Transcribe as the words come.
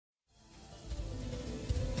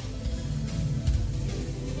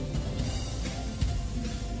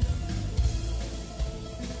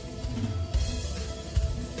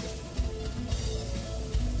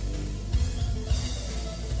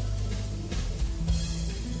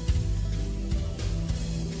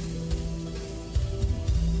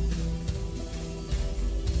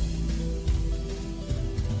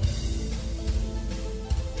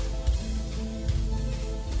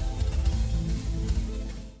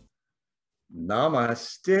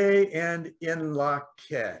Namaste and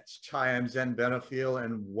enlightening. Hi, I'm Zen Benefiel,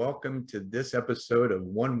 and welcome to this episode of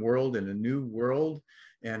One World in a New World.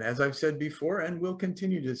 And as I've said before, and will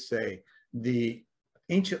continue to say, the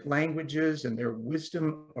ancient languages and their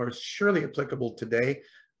wisdom are surely applicable today.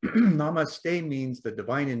 Namaste means the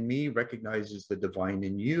divine in me recognizes the divine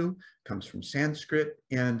in you, comes from Sanskrit,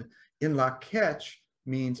 and enlightening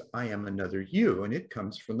means I am another you, and it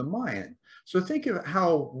comes from the Mayan. So think of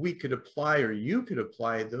how we could apply, or you could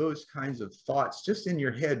apply, those kinds of thoughts just in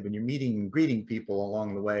your head when you're meeting and greeting people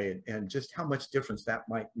along the way, and just how much difference that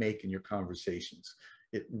might make in your conversations.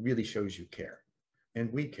 It really shows you care,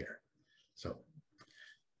 and we care. So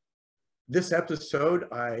this episode,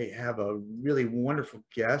 I have a really wonderful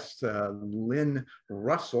guest, Lynn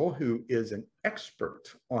Russell, who is an expert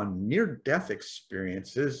on near-death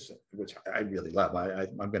experiences, which I really love.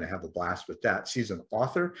 I'm going to have a blast with that. She's an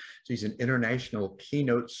author. She's an international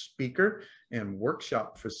keynote speaker and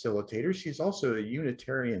workshop facilitator. She's also a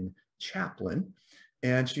Unitarian chaplain,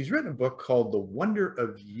 and she's written a book called The Wonder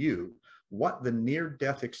of You: What the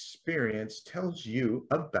Near-Death Experience Tells You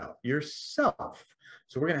About Yourself.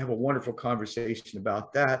 So we're going to have a wonderful conversation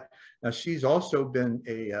about that. Now, she's also been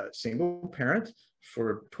a single parent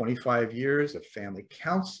for 25 years, a family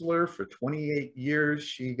counselor for 28 years.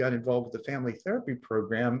 She got involved with the family therapy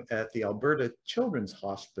program at the Alberta Children's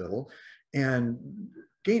Hospital and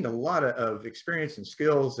gained a lot of experience and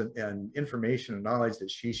skills and information and knowledge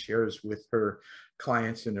that she shares with her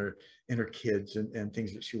clients and her kids and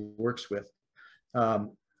things that she works with.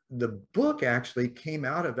 The book actually came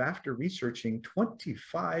out of after researching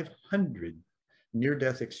 2,500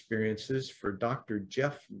 near-death experiences for Dr.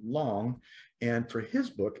 Jeff Long, and for his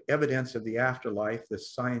book, Evidence of the Afterlife, The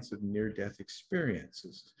Science of Near-Death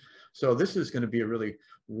Experiences. So this is going to be a really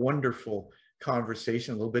wonderful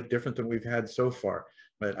conversation, a little bit different than we've had so far,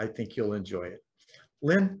 but I think you'll enjoy it.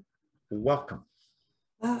 Lynn, welcome.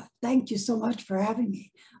 Thank you so much for having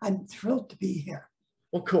me. I'm thrilled to be here.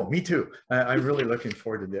 Well, cool. Me too. I'm really looking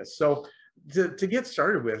forward to this. So to get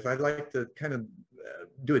started with, I'd like to kind of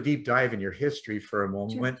do a deep dive in your history for a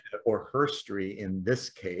moment, sure, or herstory in this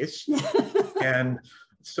case. And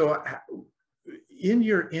so in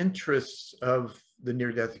your interests of the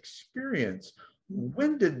near-death experience,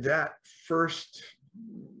 when did that first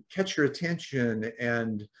catch your attention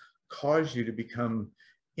and cause you to become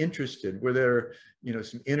interested? Were there,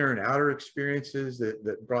 some inner and outer experiences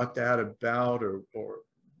that brought that about, or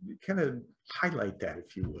kind of highlight that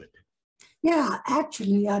if you would? Yeah,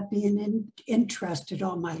 actually, I've been interested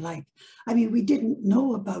all my life. I mean, we didn't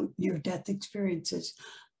know about near-death experiences,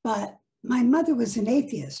 but my mother was an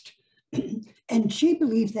atheist, and she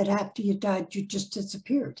believed that after you died, you just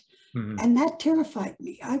disappeared. Mm-hmm. And that terrified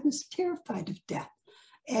me. I was terrified of death,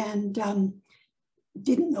 and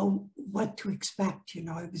didn't know what to expect.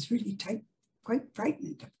 I was really quite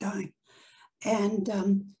frightened of dying. And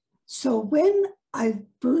so when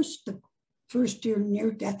the first year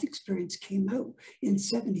near-death experience came out in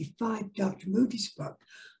 '75, Dr. Moody's book,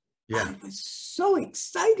 I was so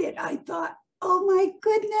excited. I thought, oh my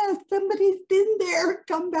goodness, somebody's been there,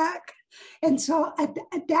 come back. And so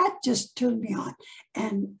that just turned me on.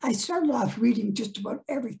 And I started off reading just about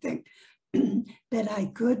everything that I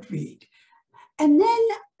could read. And then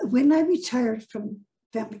when I retired from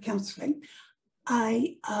family counseling,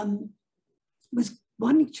 I was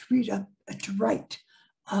wanting to write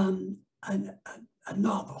a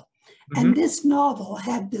novel. Mm-hmm. And this novel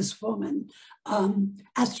had this woman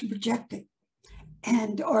astral projecting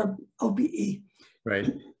or OBE.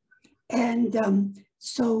 Right. And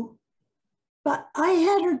but I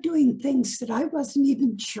had her doing things that I wasn't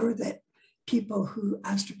even sure that people who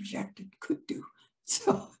astral projected could do.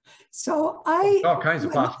 So all kinds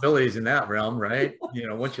of possibilities in that realm, right?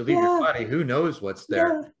 Once you leave your body, who knows what's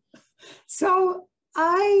there. Yeah. So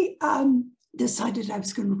I decided I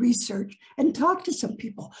was going to research and talk to some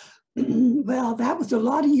people. Well, that was a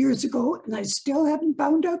lot of years ago, and I still haven't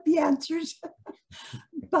found out the answers.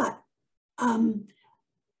 But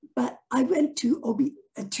I went to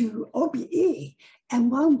OBE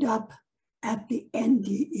and wound up at the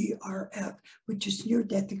NDERF, which is Near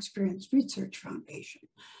Death Experience Research Foundation.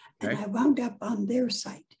 And I wound up on their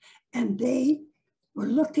site, and they were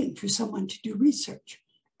looking for someone to do research.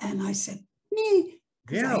 And I said, me.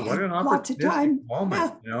 Yeah, what an opportunistic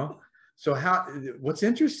moment, So what's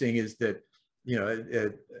interesting is that,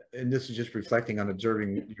 and this is just reflecting on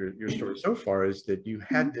observing your story so far, is that you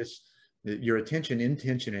had this, your attention,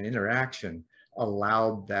 intention, and interaction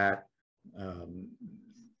allowed that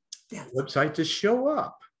website to show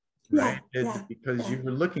up, right? Because you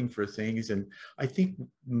were looking for things. And I think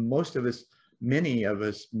many of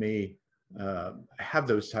us may have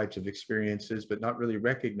those types of experiences, but not really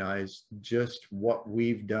recognize just what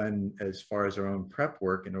we've done as far as our own prep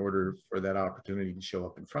work in order for that opportunity to show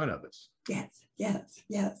up in front of us. Yes, yes,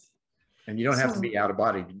 yes. And you don't have to be out of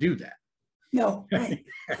body to do that. No, right.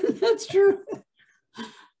 That's true.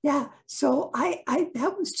 Yeah. So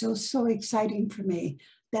that was so exciting for me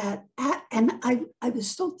that, and I was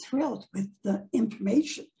so thrilled with the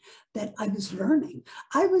information that I was learning.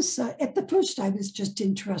 I was, at the first, I was just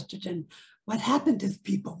interested in what happened to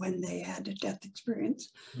people when they had a death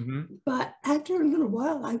experience. Mm-hmm. But after a little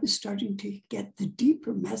while, I was starting to get the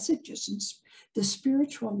deeper messages and the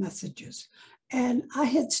spiritual messages. And I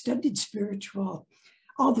had studied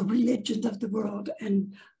all the religions of the world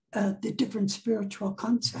and the different spiritual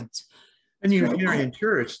concepts. And you're in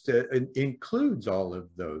church that includes all of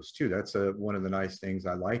those too. That's one of the nice things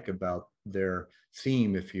I like about their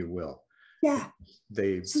theme, if you will. Yeah.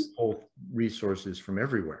 They pull resources from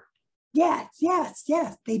everywhere. Yes, yes,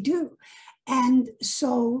 yes, they do. And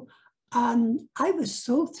so I was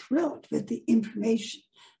so thrilled with the information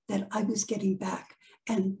that I was getting back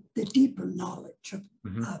and the deeper knowledge of,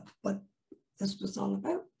 of what this was all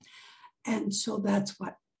about. And so that's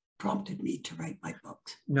what prompted me to write my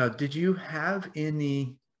books. Now, did you have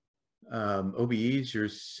any OBEs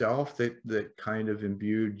yourself that kind of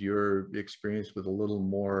imbued your experience with a little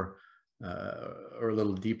more or a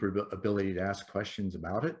little deeper ability to ask questions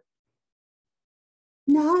about it?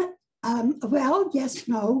 Not, well, yes,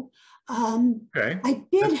 no. Okay. I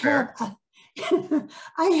did have,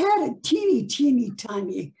 I had a teeny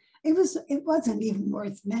tiny, it wasn't even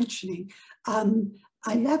worth mentioning.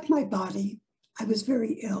 I left my body. I was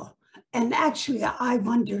very ill. And actually, I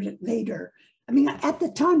wondered it later. I mean, at the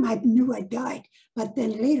time, I knew I died. But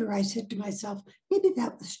then later, I said to myself, maybe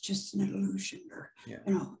that was just an illusion or, you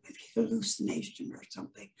know, a hallucination or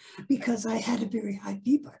something, because I had a very high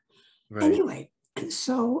fever. Right. Anyway,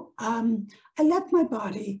 so I left my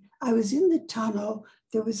body. I was in the tunnel.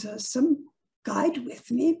 There was some guide with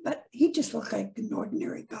me, but he just looked like an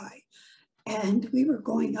ordinary guy. And we were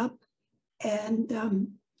going up,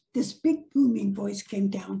 and this big booming voice came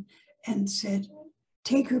down and said,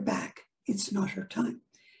 "Take her back. It's not her time."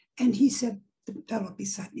 And he said, the fellow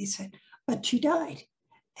beside me said, "But she died."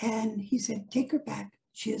 And he said, "Take her back.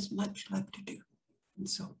 She has much left to do." And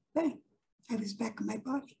so, bang, I was back in my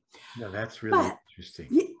body. No, that's really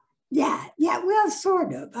interesting. Yeah, well,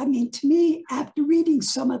 sort of. I mean, to me, after reading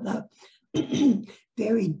some of the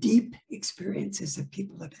very deep experiences that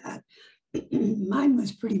people have had, mine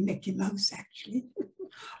was pretty Mickey Mouse, actually.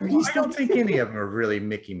 Well, I don't think any of them are really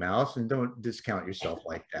Mickey Mouse, and don't discount yourself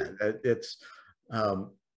like that. It's,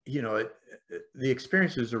 you know, the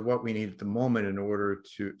experiences are what we need at the moment in order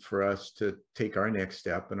for us to take our next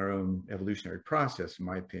step in our own evolutionary process, in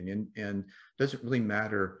my opinion. And it doesn't really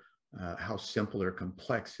matter how simple or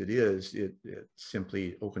complex it is. It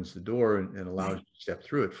simply opens the door and allows you to step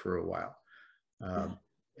through it for a while.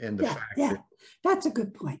 And the fact that that's a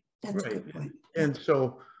good point. That's a good point. And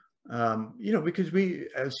so, you know, because we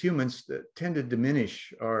as humans tend to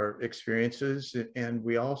diminish our experiences, and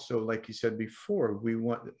we also, like you said before, we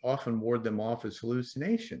often ward them off as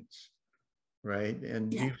hallucinations, right?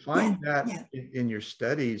 And do you find that in your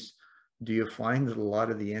studies, do you find that a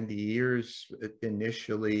lot of the NDEs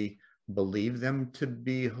initially believe them to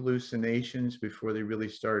be hallucinations before they really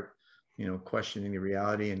start, you know, questioning the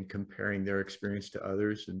reality and comparing their experience to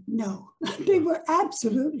others? And no, they were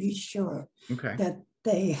absolutely sure that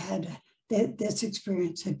they had, that this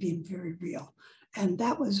experience had been very real. And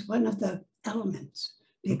that was one of the elements,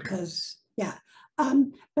 because,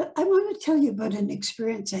 but I want to tell you about an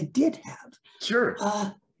experience I did have. Sure.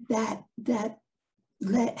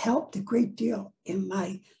 That helped a great deal in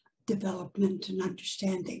my development and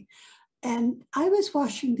understanding. And I was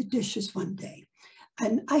washing the dishes one day,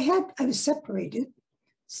 and I was separated,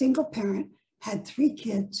 single parent, had 3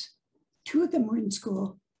 kids. 2 of them were in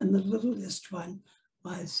school, and the littlest one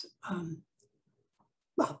was,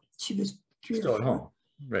 well, she was 3 still or 4. At home,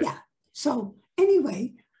 right? Yeah. So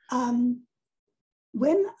anyway,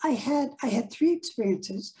 when I had 3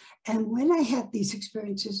 experiences, and when I had these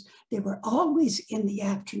experiences, they were always in the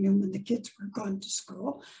afternoon when the kids were gone to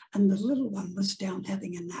school, and the little one was down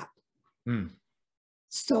having a nap.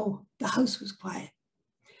 So the house was quiet.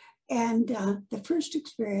 And the first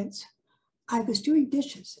experience, I was doing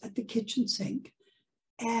dishes at the kitchen sink,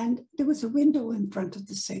 and there was a window in front of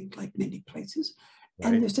the sink, like many places,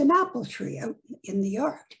 and there's an apple tree out in the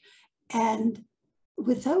yard. And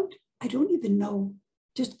I don't even know,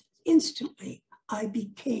 just instantly, I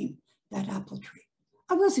became that apple tree.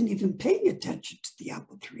 I wasn't even paying attention to the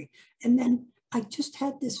apple tree. And then I just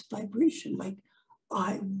had this vibration like,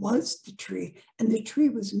 I was the tree and the tree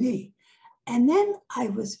was me. And then I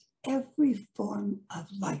was every form of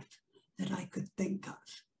life that I could think of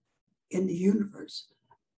in the universe.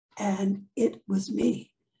 And it was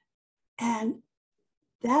me. And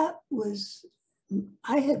that was,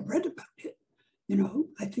 I had read about it. You know,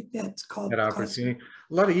 I think that's called that opportunity.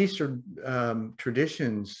 A lot of Eastern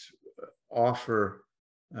traditions offer,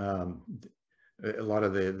 a lot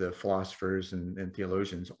of the philosophers and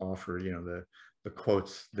theologians offer, you know, the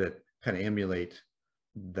quotes that kind of emulate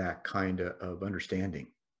that kind of understanding.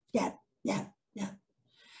 Yeah, yeah, yeah.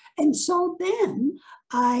 And so then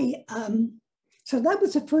so that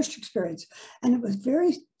was the first experience, and it was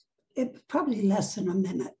probably less than a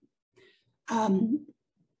minute.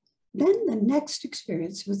 Then the next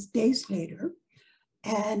experience was days later,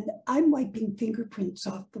 and I'm wiping fingerprints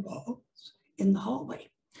off the walls in the hallway.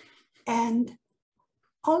 And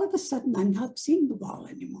all of a sudden, I'm not seeing the wall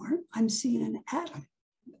anymore. I'm seeing an atom,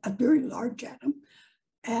 a very large atom,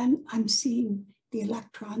 and I'm seeing the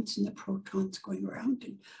electrons and the protons going around,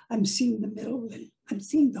 and I'm seeing the middle, and I'm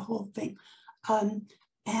seeing the whole thing.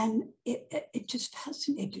 And it just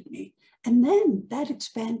fascinated me. And then that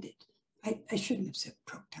expanded. I shouldn't have said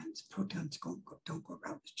protons. Protons don't go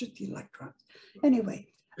around. It's just the electrons.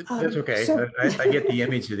 Anyway. That's okay. So, I get the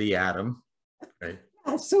image of the atom, right?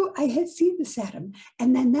 So I had seen this atom,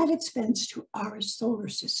 and then that expands to our solar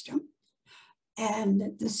system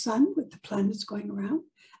and the sun with the planets going around,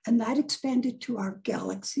 and that expanded to our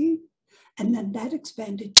galaxy, and then that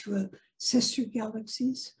expanded to sister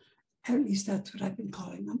galaxies. At least that's what I've been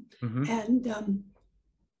calling them. Mm-hmm.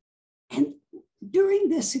 And during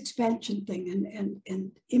this expansion thing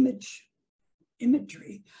and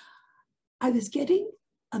imagery, I was getting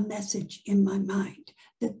a message in my mind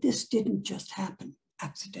that this didn't just happen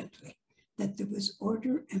accidentally, that there was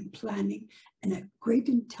order and planning and a great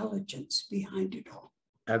intelligence behind it all.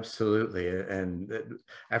 Absolutely. And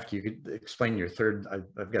after you could explain your third,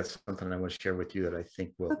 I've got something I want to share with you that I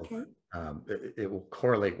think will, okay. It will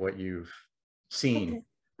correlate what you've seen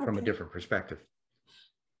from a different perspective.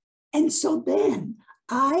 And so then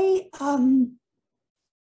I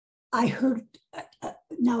heard,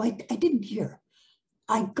 now I didn't hear,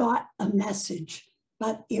 I got a message,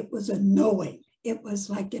 but it was a knowing. It was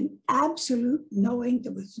like an absolute knowing.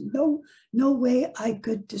 There was no way I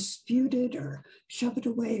could dispute it or shove it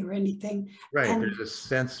away or anything. Right. And there's a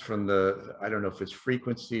sense from I don't know if it's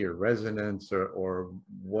frequency or resonance or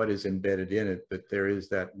what is embedded in it, but there is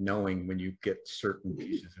that knowing when you get certain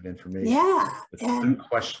pieces of information. Yeah. It's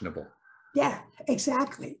unquestionable. Yeah,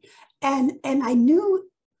 exactly. And I knew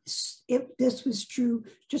if this was true,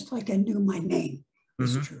 just like I knew my name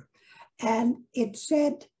was mm-hmm. true. And it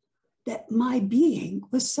said that my being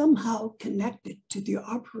was somehow connected to the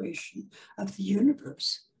operation of the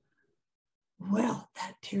universe. Well,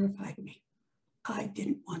 that terrified me. I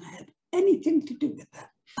didn't want to have anything to do with that.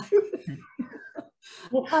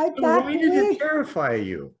 Well, why did it terrify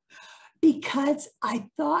you? Because I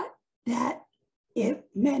thought that it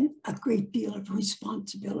meant a great deal of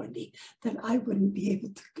responsibility that I wouldn't be able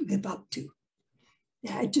to live up to.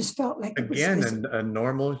 Yeah, I just felt like again a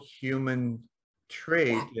normal human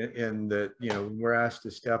trait in that, you know, when we're asked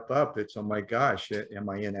to step up, it's, oh my gosh, am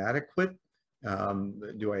I inadequate?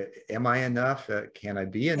 Am I enough? Can I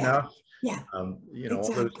be enough? Yeah. You know,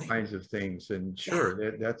 exactly. All those kinds of things. And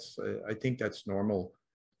sure, that's I think that's normal.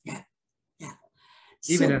 Yeah. Yeah.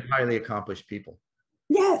 Even in highly accomplished people.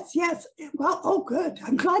 Yes, yes. Well, oh, good.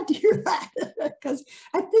 I'm glad to hear that, because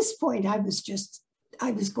at this point I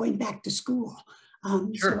was going back to school.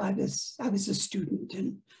 Sure. So I was a student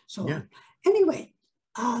and so on. Anyway,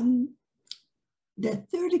 the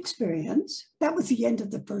third experience, that was the end of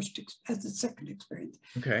the second experience.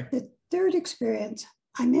 Okay. The third experience,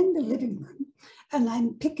 I'm in the living room and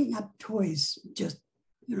I'm picking up toys, just,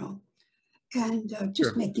 you know, and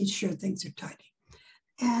just making sure things are tidy.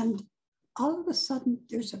 And all of a sudden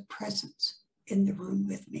there's a presence in the room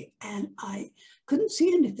with me and I couldn't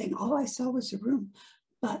see anything. All I saw was a room,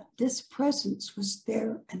 but this presence was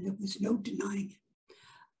there and there was no denying it.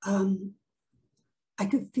 I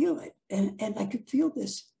could feel it and I could feel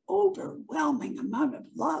this overwhelming amount of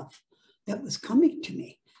love that was coming to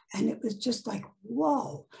me. And it was just like,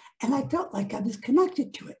 whoa. And I felt like I was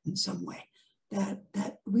connected to it in some way,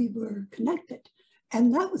 that we were connected.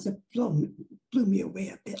 And that was blew me away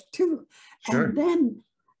a bit too. Sure.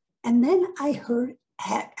 And then I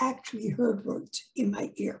actually heard words in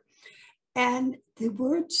my ear. And the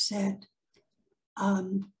words said,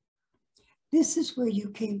 this is where you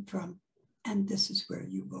came from, and this is where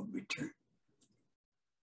you will return.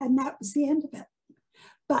 And that was the end of it.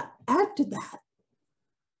 But after that,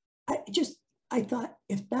 I thought,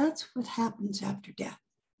 if that's what happens after death,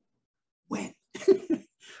 when?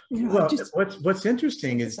 Well, just what's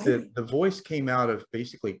interesting so is exciting. that the voice came out of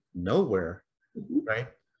basically nowhere, right?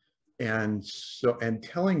 And so, and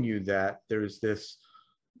telling you that there's this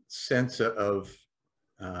sense of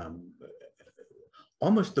um,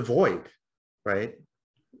 almost the void, right?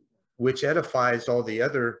 Which edifies all the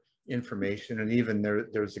other information. And even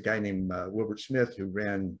there's a guy named Wilbert Smith who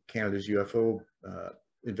ran Canada's UFO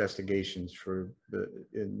investigations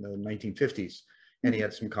in the 1950s. And he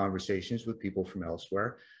had some conversations with people from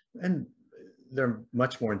elsewhere. And they're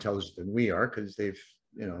much more intelligent than we are, because they've,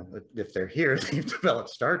 if they're here, they've developed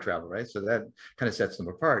star travel, right? So that kind of sets them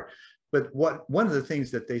apart. But one of the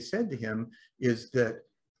things that they said to him is that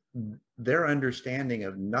their understanding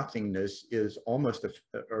of nothingness is almost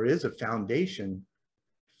is a foundation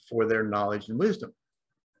for their knowledge and wisdom.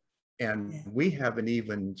 And we haven't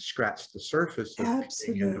even scratched the surface of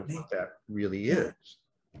Absolutely what that really is.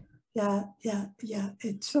 Yeah.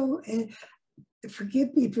 It's so,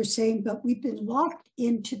 forgive me for saying, but we've been locked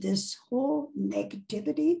into this whole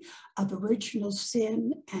negativity of original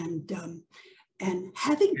sin and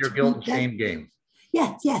having your to guilt be and shame game.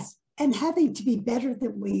 Yes. And having to be better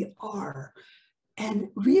than we are. And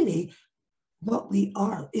really, what we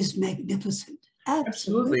are is magnificent.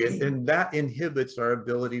 Absolutely. And that inhibits our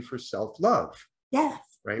ability for self-love. Yes.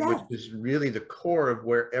 Right. Yes. Which is really the core of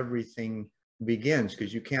where everything begins,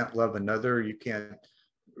 because you can't love another, you can't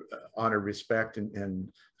honor, respect,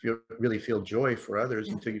 and really feel joy for others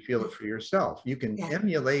until you feel it for yourself. You can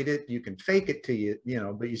emulate it, you can fake it to you,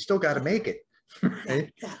 but you still got to make it.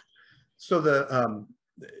 Right? So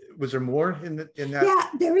was there more in that? Yeah,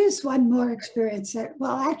 there is one more experience.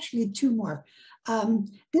 Well, actually, two more.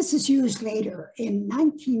 This is years later in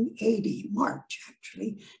 1980, March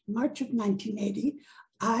of 1980.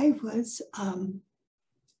 I was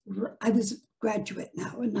a graduate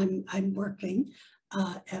now, and I'm working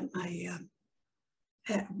at my.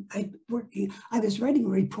 I was writing a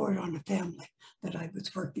report on a family that I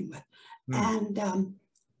was working with,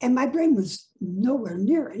 and my brain was nowhere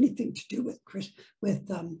near anything to do with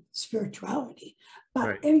spirituality.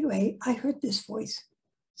 But anyway, I heard this voice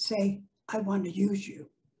say, "I want to use you."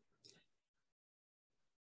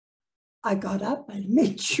 I got up and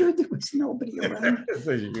made sure there was nobody around.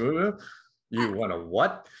 You want to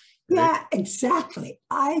what? Yeah, exactly.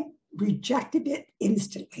 I rejected it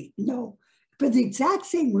instantly. No, for the exact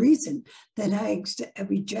same reason that I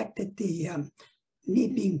rejected the me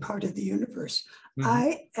being part of the universe.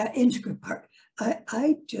 Integral part.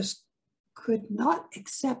 I just could not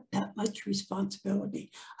accept that much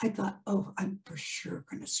responsibility. I thought, oh, I'm for sure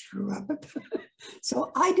going to screw up.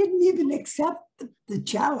 So I didn't even accept the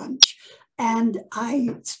challenge. And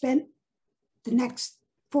I spent the next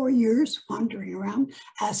 4 years wandering around,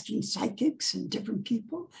 asking psychics and different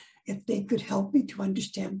people if they could help me to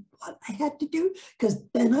understand what I had to do, because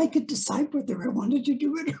then I could decide whether I wanted to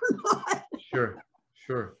do it or not.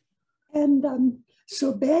 Sure. And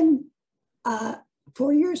so then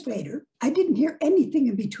 4 years later, I didn't hear anything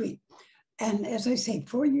in between. And as I say,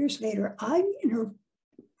 4 years later, I'm in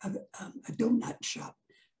a donut shop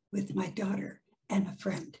with my daughter and a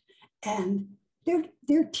friend. And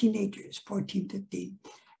they're teenagers, 14, 15.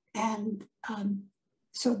 And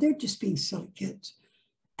so they're just being silly kids.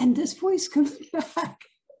 And this voice comes back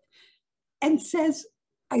and says,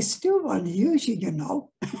 "I still want to use you, you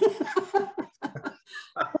know."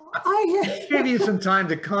 I gave you some time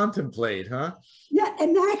to contemplate, huh? Yeah,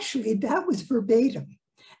 and actually that was verbatim.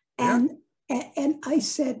 And I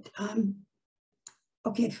said,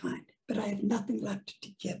 okay, fine, but I have nothing left to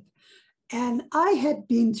give. And I had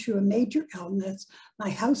been through a major illness. My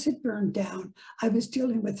house had burned down. I was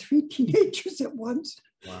dealing with 3 teenagers at once.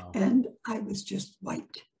 Wow. And I was just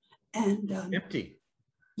wiped. And empty.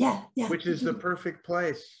 Yeah. Which is the perfect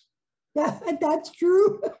place. Yeah, that's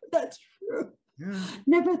true. That's true. Yeah.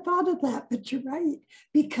 Never thought of that, but you're right.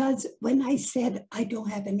 Because when I said I don't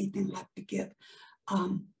have anything left to give,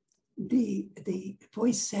 the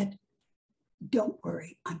voice said, "Don't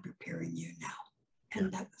worry, I'm preparing you now." And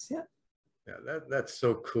that was it. Yeah, that's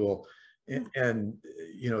so cool. And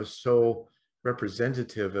so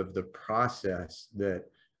representative of the process that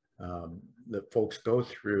that folks go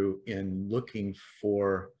through in looking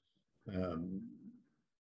for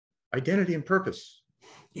identity and purpose.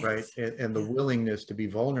 Yes. Right. And the willingness to be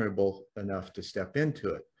vulnerable enough to step into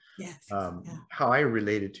it. Yes. How I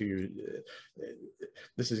related to you,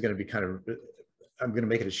 this is going to be I'm going to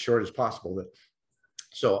make it as short as possible.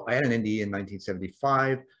 So I had an NDE in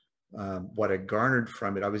 1975. What I garnered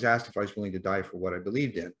from it, I was asked if I was willing to die for what I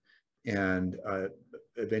believed in. And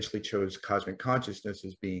eventually chose cosmic consciousness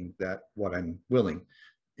as being that what I'm willing.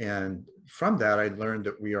 And from that, I learned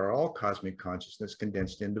that we are all cosmic consciousness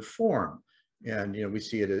condensed into form. And, we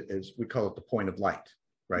see it as, we call it the point of light,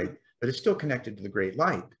 right? But it's still connected to the great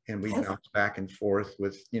light. And we bounce back and forth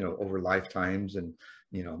with, over lifetimes and,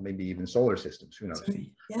 maybe even solar systems, who knows?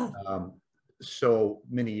 Yeah. So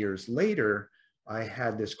many years later, I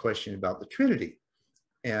had this question about the Trinity,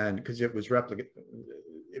 and because it was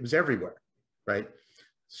it was everywhere, right?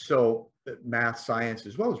 So math, science,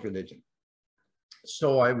 as well as religion.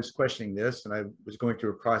 So I was questioning this, and I was going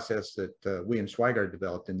through a process that William Swigart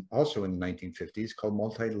developed also in the 1950s called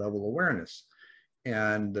multi-level awareness.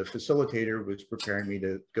 And the facilitator was preparing me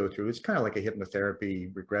to go through, it's kind of like a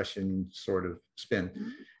hypnotherapy regression sort of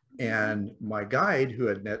spin. And my guide, who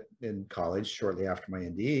had met in college shortly after my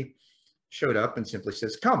NDE, showed up and simply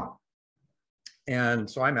says, come. And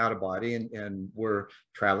so I'm out of body, and we're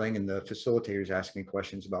traveling, and the facilitator is asking me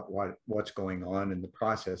questions about what's going on, and the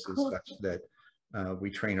process is such that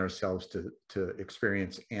we train ourselves to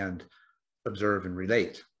experience and observe and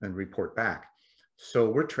relate and report back. So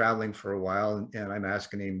we're traveling for a while, and I'm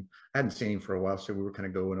asking him, I hadn't seen him for a while, so we were kind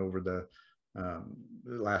of going over the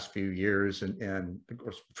last few years. And of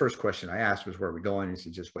course, first question I asked was, where are we going? He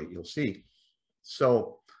said, just wait, you'll see.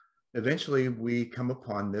 So eventually we come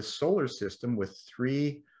upon this solar system with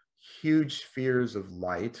 3 huge spheres of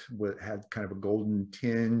light, had kind of a golden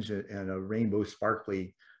tinge and a rainbow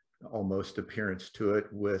sparkly almost appearance to it,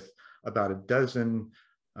 with about a dozen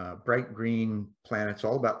bright green planets,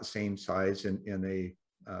 all about the same size, in a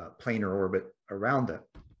planar orbit around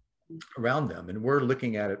them. And we're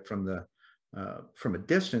looking at it from a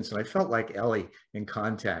distance, and I felt like Ellie in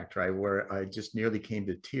Contact, right, where I just nearly came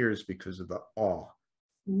to tears because of the awe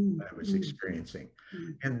that I was experiencing.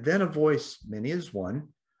 And then a voice, many as one,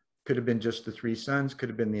 could have been just the 3 suns, could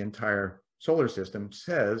have been the entire solar system,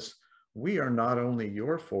 says, we are not only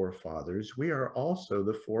your forefathers, we are also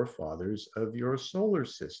the forefathers of your solar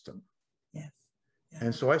system. Yes. Yeah.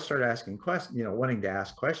 And so I started asking questions, wanting to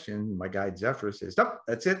ask questions. My guide Zephyr says, nope,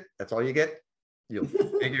 that's it. That's all you get. You'll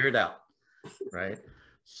figure it out, right?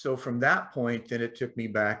 So from that point, then it took me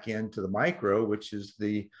back into the micro, which is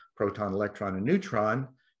the proton, electron, and neutron.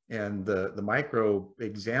 And the micro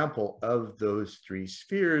example of those 3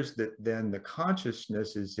 spheres, that then the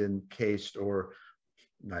consciousness is encased, or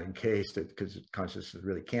not encased, because consciousness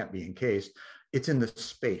really can't be encased. It's in the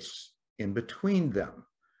space in between them.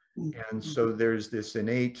 And so there's this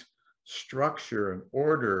innate structure and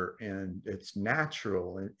order, and it's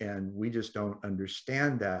natural, and we just don't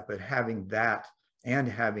understand that. But having that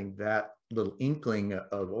little inkling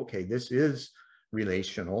of, okay, this is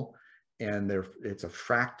relational, and it's a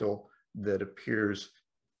fractal that appears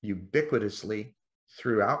ubiquitously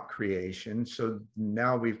throughout creation. So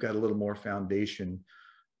now we've got a little more foundation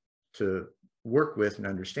to work with and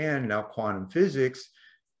understand. Now quantum physics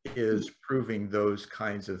is proving those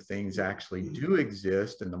kinds of things actually do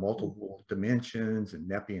exist in the multiple dimensions, and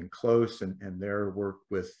Nepean Close and their work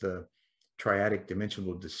with the triadic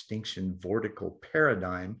dimensional distinction vortical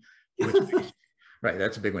paradigm, which right,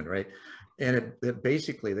 that's a big one, right? And it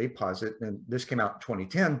basically, they posit, and this came out in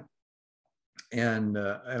 2010, and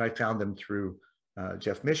I found them through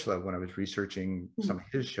Jeff Mishla when I was researching some of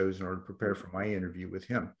his shows in order to prepare for my interview with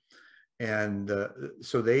him. And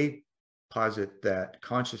so they posit that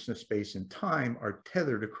consciousness, space, and time are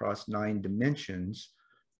tethered across 9 dimensions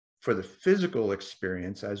for the physical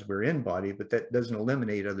experience as we're in body, but that doesn't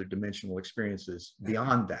eliminate other dimensional experiences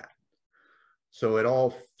beyond that. So it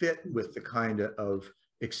all fit with the kind of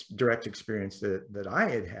direct experience that I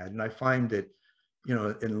had had. And I find that,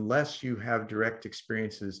 unless you have direct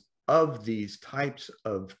experiences of these types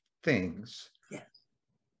of things,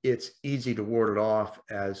 it's easy to ward it off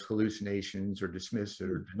as hallucinations, or dismiss it,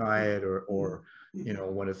 or deny it, or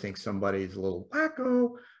want to think somebody's a little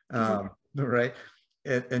wacko, right?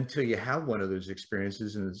 Until you have one of those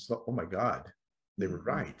experiences, and it's like, oh my God, they were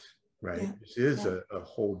right? This is a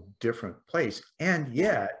whole different place. And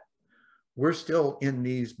yet we're still in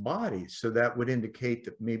these bodies. So that would indicate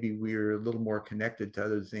that maybe we're a little more connected to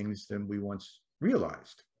other things than we once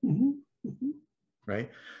realized, right?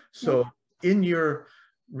 So in your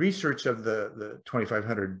research of the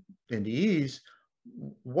 2,500 NDEs,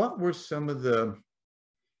 what were some of the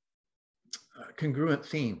congruent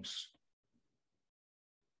themes?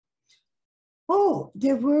 Oh,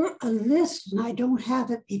 there were a list, and I don't have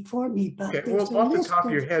it before me, but okay, well, off the top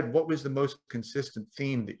of your head, what was the most consistent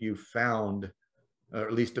theme that you found, or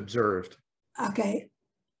at least observed? Okay,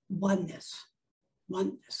 oneness.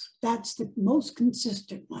 That's the most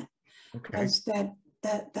consistent one. Okay. As that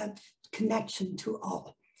connection to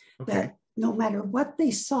all. Okay. no matter what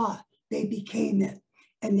they saw, they became it,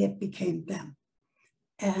 and it became them.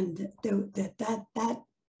 And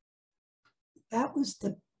that was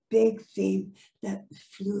the big theme that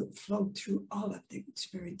flowed through all of the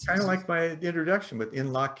experiences. Kind of like my introduction with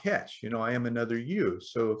in lock catch, you know, I am another you.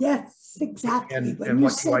 So yes, exactly. and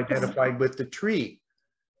what you identified with the tree,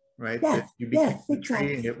 right? Yes, that you became yes, the exactly.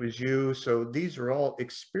 tree and it was you. So these are all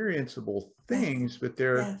experienceable things, but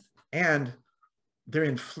they're and they're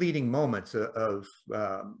in fleeting moments of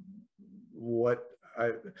what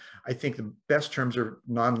I think the best terms are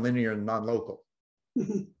non-linear and non-local.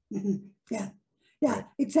 Mm-hmm, mm-hmm. Yeah, right.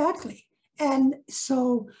 Exactly. And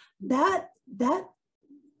so that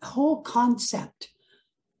whole concept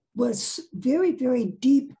was very, very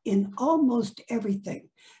deep in almost everything,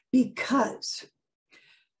 because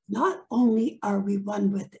not only are we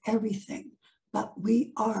one with everything, but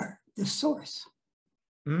we are the source.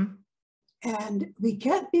 Mm-hmm. And we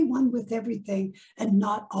can't be one with everything and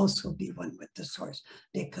not also be one with the source,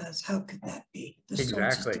 because how could that be? The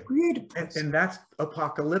source is the creative force. And that's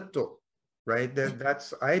apocalyptic, right?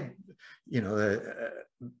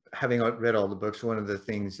 Having read all the books, one of the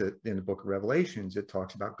things that in the book of Revelations, it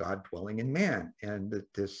talks about God dwelling in man, and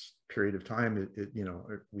that this period of time,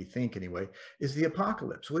 we think anyway, is the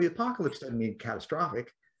apocalypse. Well, the apocalypse doesn't mean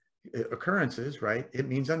catastrophic occurrences, right? It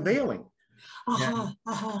means unveiling.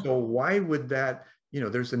 So why would that,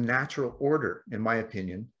 there's a natural order, in my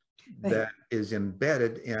opinion, that is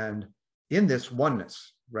embedded in this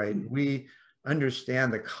oneness, right? Mm-hmm. We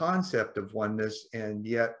understand the concept of oneness, and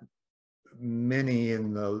yet many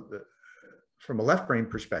from a left brain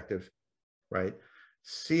perspective, right,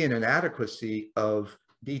 see an inadequacy of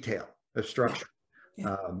detail, of structure.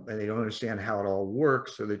 And they don't understand how it all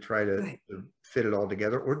works, so they try to fit it all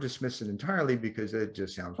together or dismiss it entirely because it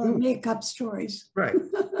just sounds or make up stories. Right.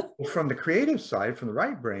 Well, from the creative side, from the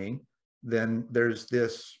right brain, then there's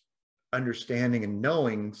this understanding and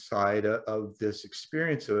knowing side of this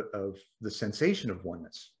experience of the sensation of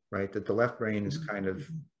oneness, right? That the left brain is kind of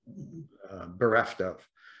bereft of.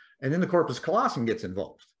 And then the corpus callosum gets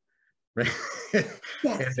involved, right?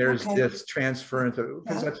 And there's this transference of,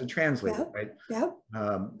 because that's a translator, right?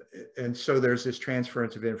 And so there's this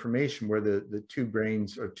transference of information where the two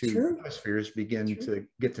brains or two hemispheres begin to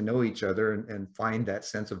get to know each other and find that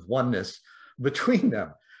sense of oneness between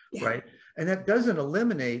them, right? And that doesn't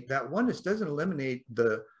eliminate, that oneness doesn't eliminate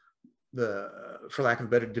the, for lack of a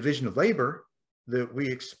better, division of labor that we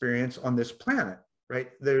experience on this planet, right?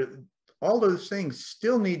 All those things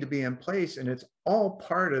still need to be in place, and it's all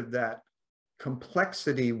part of that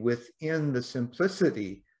complexity within the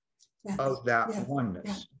simplicity of that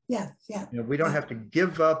oneness. We don't have to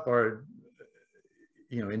give up our,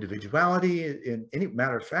 individuality. In any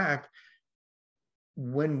matter of fact,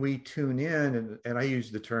 when we tune in, and I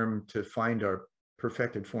use the term to find our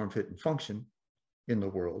perfected form, fit, and function in the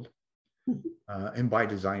world, and by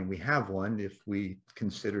design we have one, if we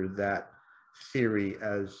consider that theory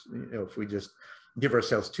as, if we just give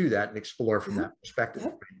ourselves to that and explore from that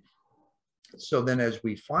perspective. So then as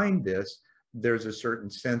we find this, there's a certain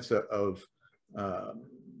sense of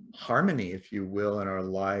harmony, if you will, in our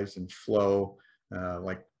lives and flow,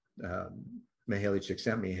 like Mihaly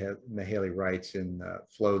Csikszentmihalyi writes in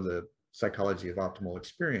Flow, the Psychology of Optimal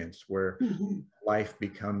Experience, where life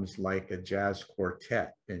becomes like a jazz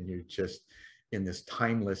quartet and you're just in this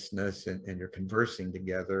timelessness and you're conversing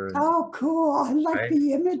together. Oh, cool. I like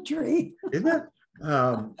the imagery. Isn't it?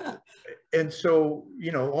 And so,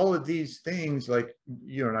 all of these things like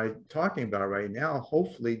you and I talking about right now,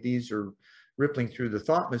 hopefully these are rippling through the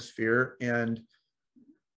thoughtmosphere, and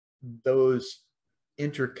those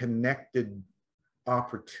interconnected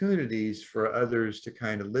opportunities for others to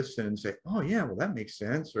kind of listen and say, oh yeah, well that makes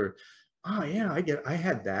sense, or oh yeah, I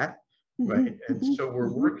had that, right? And so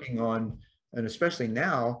we're working on, and especially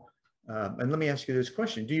now, and let me ask you this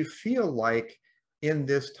question: do you feel like in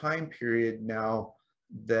this time period now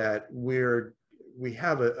that we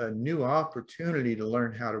have a new opportunity to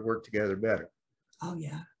learn how to work together better? Oh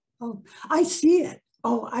yeah. Oh, I see it.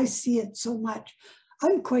 Oh, I see it so much.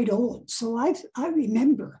 I'm quite old, so I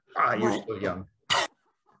remember. You're still young.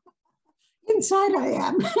 Inside I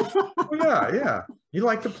am. Yeah. You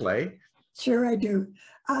like to play. Sure I do.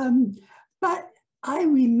 But I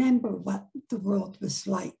remember what the world was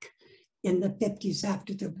like in the 50s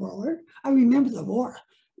after the war. I remember the war,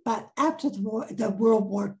 but after the war, the World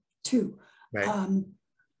War II,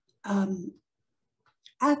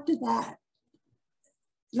 after that,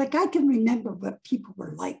 like I can remember what people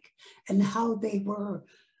were like and how they were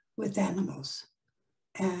with animals.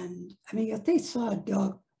 And I mean, if they saw a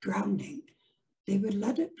dog drowning, they would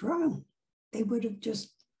let it drown. They would have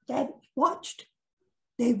just Dad watched.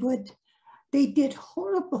 They did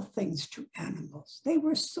horrible things to animals. They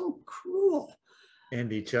were so cruel.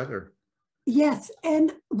 And each other. Yes,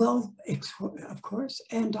 and well, of course,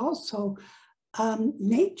 and also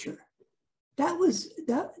nature. That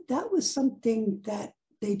was something that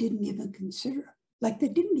they didn't even consider. Like they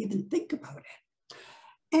didn't even think about it.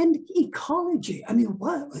 And ecology. I mean,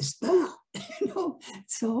 what was that?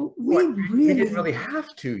 So we didn't really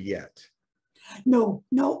have to yet. No.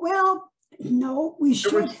 Well, no, we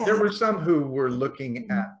should have. There were some who were looking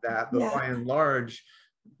at that, but by and large,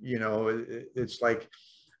 it's like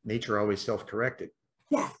nature always self-corrected.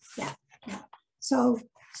 Yeah. So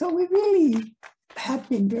we really have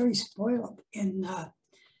been very spoiled in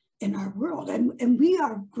our world, and we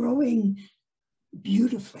are growing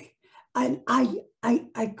beautifully. And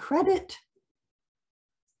I credit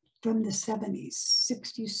from the 70s,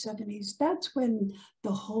 60s, 70s, that's when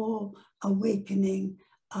the whole awakening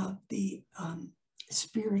of the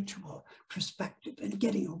spiritual perspective and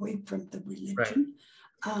getting away from the religion.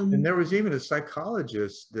 Right. And there was even a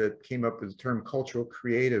psychologist that came up with the term cultural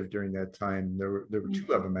creative during that time. There were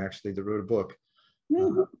two of them actually that wrote a book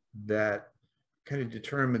that kind of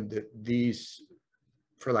determined that these,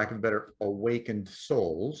 for lack of a better, awakened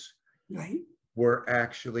souls were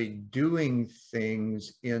actually doing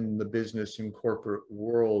things in the business and corporate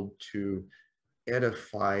world to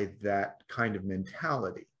edify that kind of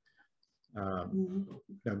mentality. Now,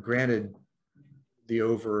 granted, the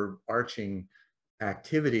overarching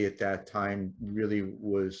activity at that time really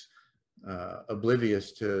was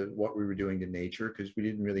oblivious to what we were doing to nature, because we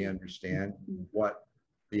didn't really understand what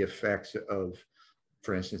the effects of,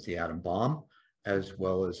 for instance, the atom bomb, as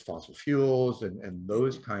well as fossil fuels and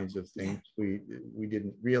those kinds of things. We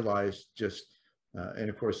didn't realize just, and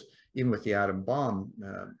of course, even with the atom bomb,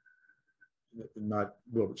 not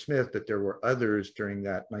Wilbur Smith, but there were others during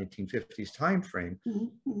that 1950s time frame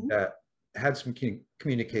that had some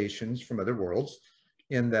communications from other worlds,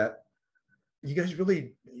 in that you guys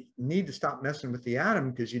really need to stop messing with the atom,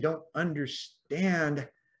 because you don't understand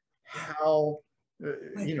how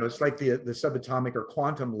it's like the subatomic or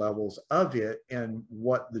quantum levels of it, and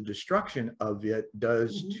what the destruction of it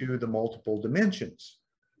does to the multiple dimensions.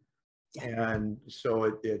 And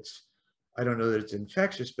so it's, I don't know that it's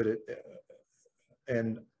infectious, but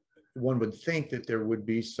and one would think that there would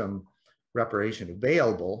be some reparation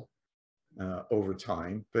available over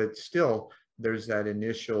time, but still there's that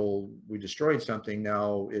initial, we destroyed something,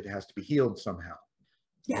 now it has to be healed somehow.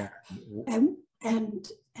 And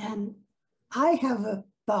I have a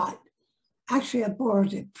thought. Actually, I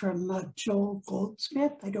borrowed it from Joel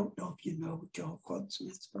Goldsmith. I don't know if you know Joel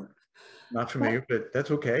Goldsmith's work. Not familiar, but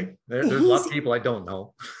that's okay. There's a lot of people I don't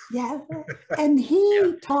know. And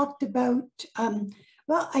he talked about,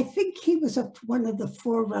 well, I think he was one of the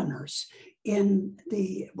forerunners in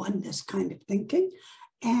the oneness kind of thinking.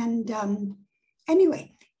 And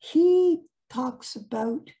anyway, he talks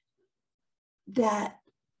about that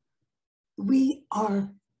we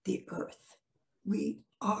are the earth. We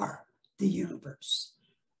are the universe.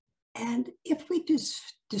 And if we just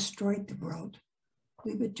destroyed the world,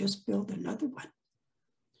 we would just build another one.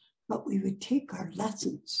 But we would take our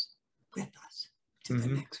lessons with us to the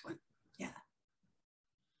next one.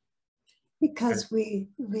 Because we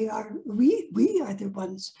are the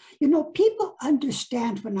ones, people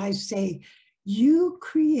understand when I say you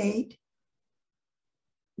create,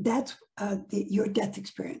 that's your death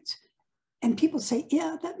experience. And people say,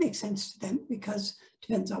 yeah, that makes sense to them, because it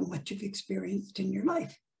depends on what you've experienced in your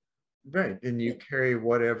life. Right. And you carry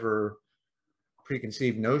whatever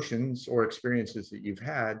preconceived notions or experiences that you've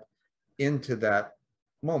had into that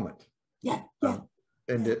moment.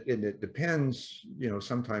 And it depends,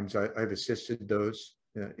 sometimes I've assisted those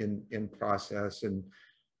in process, and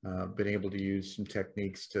been able to use some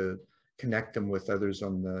techniques to connect them with others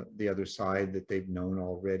on the other side that they've known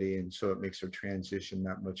already. And so it makes their transition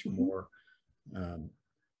that much more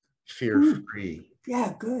fear-free.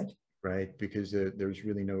 Good. Right? Because there's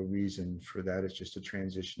really no reason for that. It's just a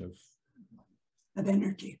transition of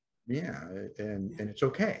energy. And it's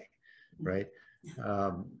okay, right?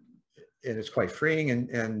 And it's quite freeing,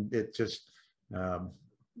 and it just,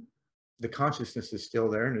 the consciousness is still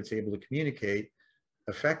there, and it's able to communicate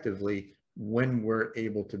effectively when we're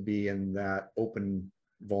able to be in that open,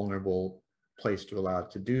 vulnerable place to allow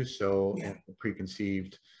it to do so. And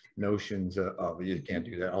preconceived notions of, oh, you can't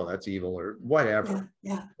do that, oh, that's evil, or whatever.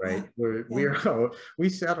 Right? We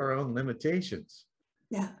set our own limitations.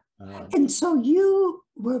 And so you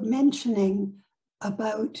were mentioning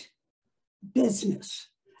about business.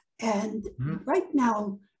 And right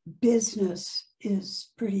now, business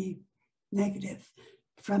is pretty negative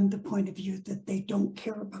from the point of view that they don't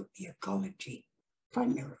care about the ecology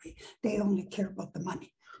primarily. They only care about the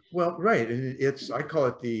money. Well, right. I call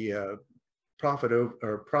it the profit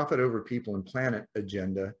over people and planet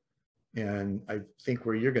agenda. And I think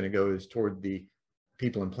where you're going to go is toward the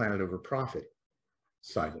people and planet over profit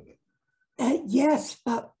side of it. Yes,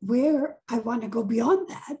 but where I want to go beyond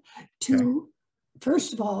that to,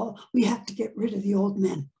 first of all, we have to get rid of the old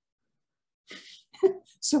men.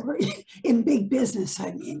 So we're in big business,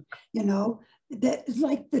 I mean, you know, that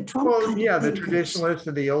like the Trump kind of the thinkers. traditionalist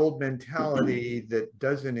and the old mentality that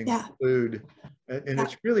doesn't include, and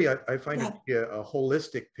it's really, I find it to be a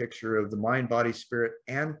holistic picture of the mind, body, spirit,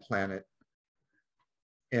 and planet.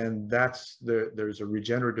 And there's a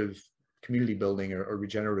regenerative community building or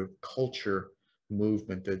regenerative culture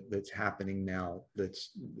movement that's happening now that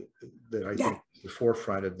I think is the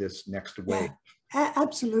forefront of this next wave.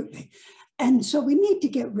 Absolutely. And so we need to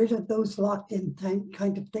get rid of those locked in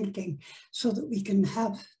kind of thinking so that we can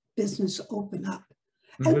have business open up.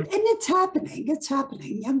 And it's happening. It's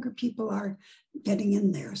happening. Younger people are getting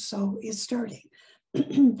in there. So it's starting.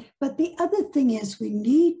 But the other thing is we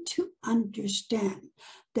need to understand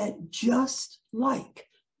that just like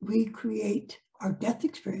we create our death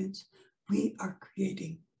experience, we are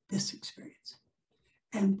creating this experience.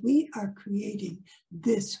 And we are creating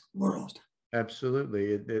this world.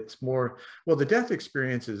 Absolutely. It's more, well, the death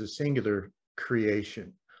experience is a singular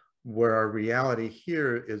creation, where our reality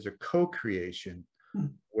here is a co-creation,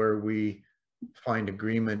 where we find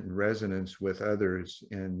agreement and resonance with others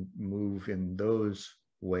and move in those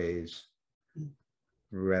ways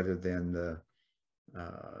rather than the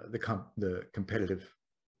competitive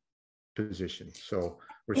position. So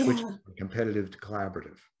we're switching from competitive to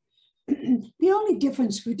collaborative. The only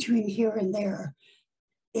difference between here and there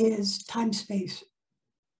is time space.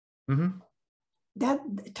 That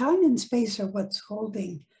time and space are what's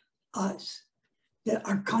holding us,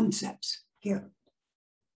 our concepts here.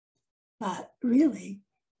 But really,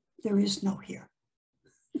 there is no here.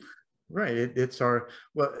 Right. It's our,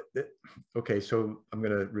 well, okay, so I'm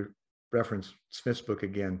going to reference Smith's book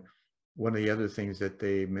again. One of the other things that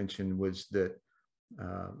they mentioned was that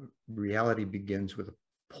reality begins with a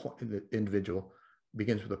point, the individual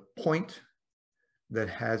begins with a point that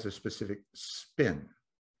has a specific spin.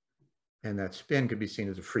 And that spin could be seen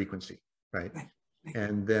as a frequency, right?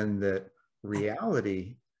 And then that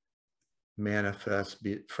reality manifests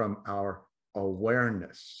from our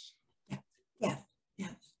awareness.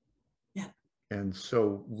 And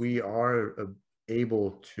so we are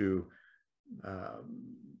able to,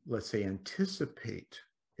 let's say, anticipate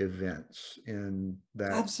events, and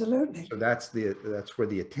that absolutely. So that's where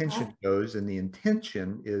the attention goes, and the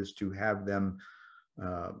intention is to have them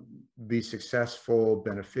be successful,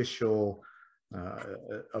 beneficial,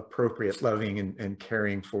 appropriate, loving, and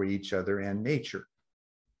caring for each other and nature,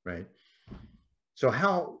 right? So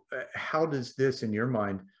how does this, in your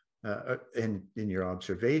mind, and in your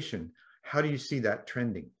observation, how do you see that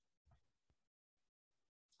trending?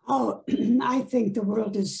 Oh, I think the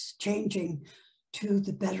world is changing to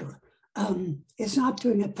the better. It's not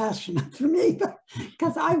doing it fast enough for me,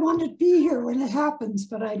 because I want to be here when it happens,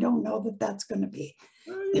 but I don't know that that's going to be.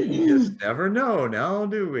 You just never know now,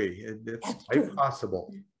 do we? It's quite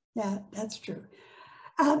possible. Yeah, that's true.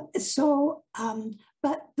 But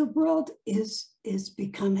the world is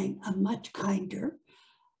becoming a much kinder,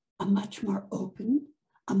 a much more open,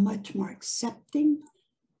 a much more accepting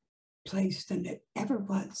place than it ever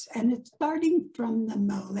was. And it's starting from the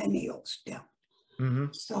millennials down.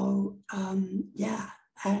 So, yeah,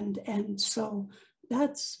 and so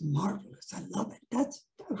that's marvelous. I love it. That's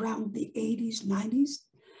around the 80s, 90s.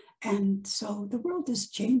 And so the world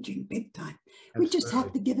is changing big time. We just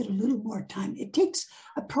have to give it a little more time. It takes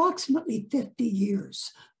approximately 50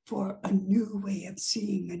 years for a new way of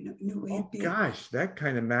seeing, a new way of being. Gosh, that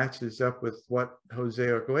kind of matches up with what Jose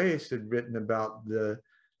Arguelles had written about the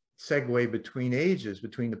segue between ages,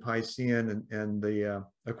 between the Piscean and the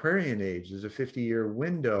Aquarian age. There's a 50-year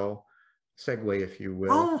window, segue, if you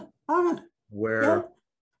will, where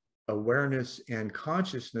awareness and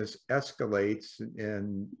consciousness escalates.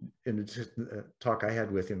 And in a talk I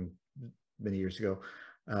had with him many years ago,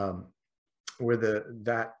 where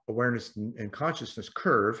that awareness and consciousness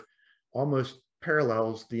curve almost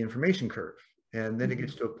parallels the information curve. And then it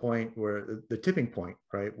gets to a point where the tipping point,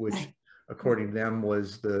 right, which according to them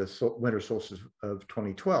was the winter solstice of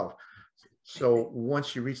 2012. So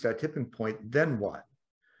once you reach that tipping point, then what?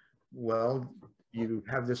 Well, you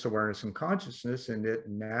have this awareness and consciousness, and it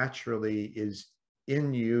naturally is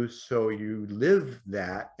in you, so you live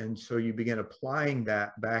that, and so you begin applying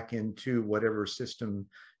that back into whatever system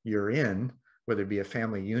you're in, whether it be a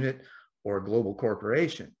family unit or a global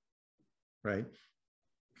corporation, right?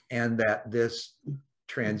 And that this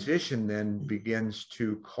transition then begins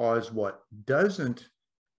to cause what doesn't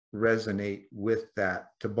resonate with that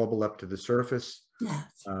to bubble up to the surface.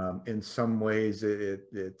 Yes. In some ways,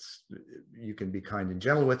 it's you can be kind and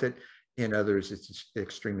gentle with it. In others, it's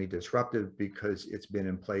extremely disruptive because it's been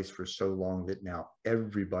in place for so long that now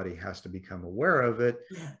everybody has to become aware of it.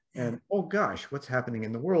 Yeah. And oh gosh, what's happening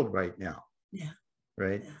in the world right now? Yeah.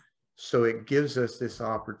 Right. Yeah. So it gives us this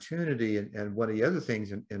opportunity. And one of the other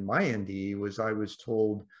things in my NDE was I was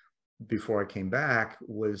told before I came back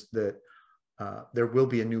was that there will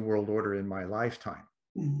be a new world order in my lifetime.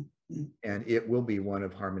 Mm-hmm. And it will be one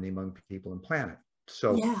of harmony among people and planet.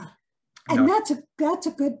 So yeah. And now, that's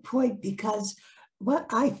a good point, because what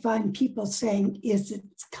I find people saying is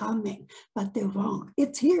it's coming, but they're wrong.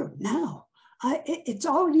 It's here now. It's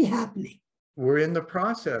already happening. we're in the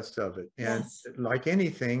process of it. And Yes. like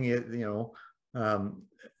anything,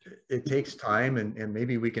 it takes time, and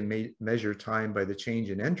maybe we can measure time by the change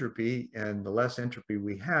in entropy. And the less entropy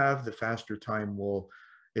we have, the faster time will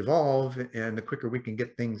evolve, and the quicker we can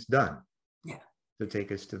get things done. Yeah. To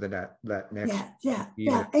take us to that next.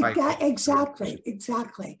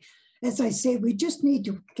 Exactly. As I say, we just need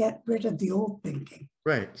to get rid of the old thinking.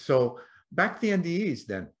 Right. So back to the NDEs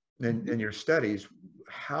then, in your studies,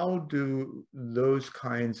 how do those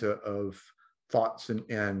kinds of thoughts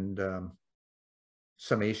and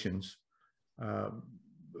summations,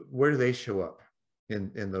 where do they show up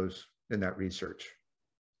in that research?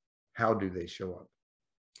 How do they show up?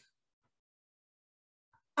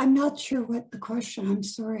 I'm not sure what the question. I'm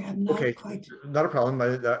sorry, I'm not quite. Not a problem.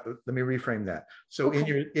 Let me reframe that. So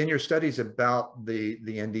okay. in your studies about the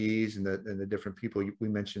NDEs and the different people, we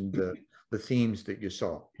mentioned the themes that you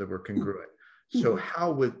saw that were congruent. So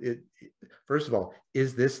how would it? First of all,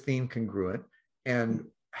 is this theme congruent, and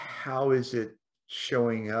how is it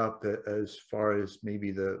showing up as far as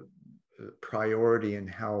maybe the priority and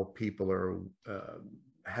how people are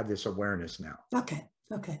have this awareness now? Okay.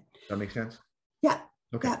 Does that make sense? Yeah.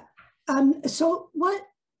 Okay. Yeah.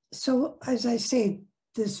 So as I say,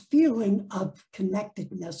 this feeling of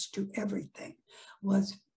connectedness to everything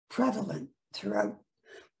was prevalent throughout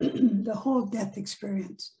the whole death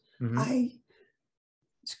experience.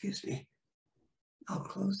 Excuse me, I'll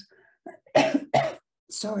close.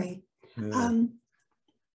 Sorry. Don't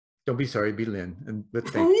be sorry, be Lynn.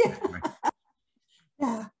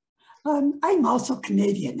 Yeah. I'm also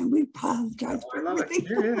Canadian, and we apologize for everything.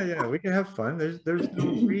 Yeah. We can have fun. There's no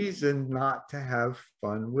reason not to have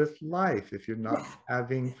fun with life. If you're not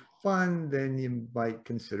having fun, then you might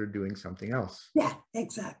consider doing something else. Yeah,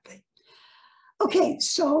 exactly. Okay,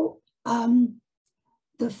 so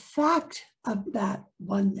the fact of that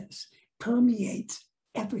oneness permeates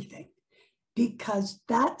everything, because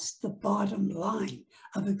that's the bottom line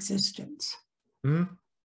of existence,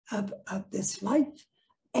 of this life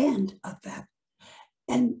and of that.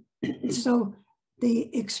 And so the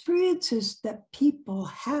experiences that people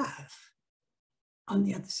have on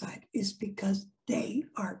the other side is because they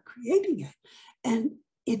are creating it. And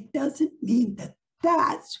it doesn't mean that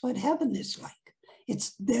that's what heaven is like.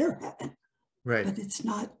 It's their heaven, right? But it's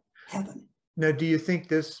not heaven. Now, do you think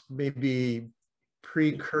this maybe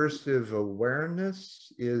precursive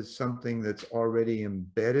awareness is something that's already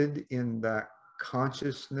embedded in that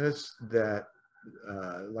consciousness, that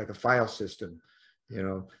like a file system,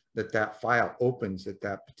 that file opens at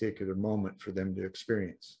that particular moment for them to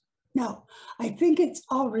experience? No, I think it's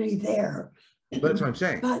already there. That's what I'm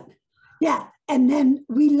saying. But yeah, and then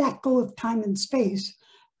we let go of time and space,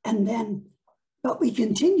 but we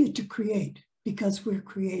continue to create because we're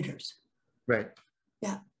creators. Right.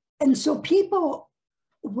 Yeah. And so people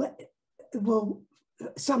will,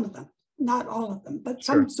 some of them, not all of them, but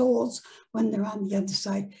some souls, when they're on the other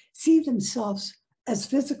side, see themselves as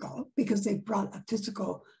physical because they brought a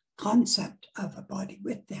physical concept of a body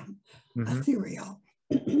with them, ethereal.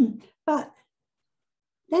 But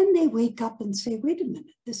then they wake up and say, wait a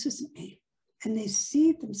minute, this isn't me. And they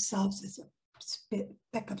see themselves as a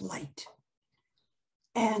speck of light.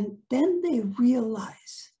 And then they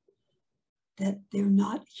realize that they're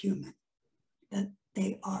not human, that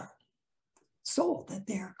they are soul, that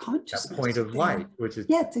they are consciousness. That point of light, which is...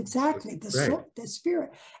 Yes, exactly, the soul, the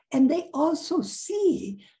spirit. And they also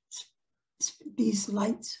see these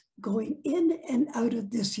lights going in and out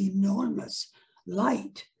of this enormous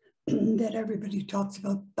light that everybody talks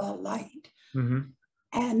about, the light.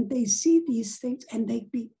 And they see these things, and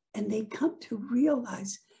they come to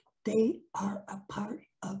realize they are a part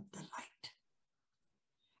of the light.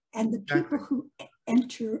 And the people who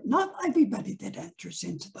enter, not everybody that enters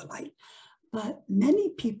into the light, but many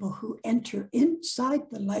people who enter inside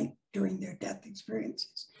the light during their death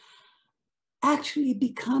experiences actually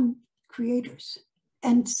become creators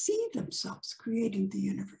and see themselves creating the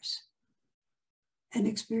universe and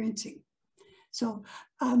experiencing. So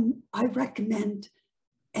I recommend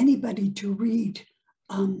anybody to read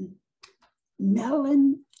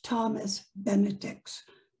Mellon Thomas Benedict's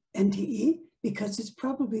NDE, because it's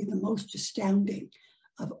probably the most astounding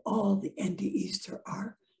of all the NDEs there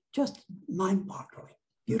are. Just mind-boggling.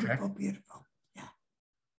 Beautiful, okay. Beautiful. Yeah.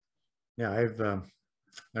 Yeah,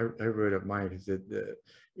 I wrote up mine because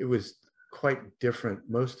it was quite different.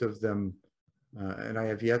 Most of them, and I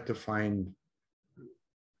have yet to find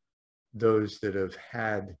those that have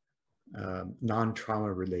had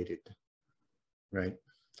non-trauma related, right?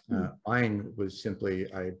 Mine was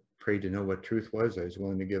simply, I prayed to know what truth was. I was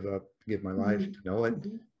willing to give my life to know it.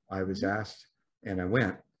 I was asked and I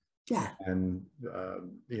went. Yeah. And,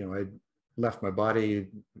 you know, I left my body,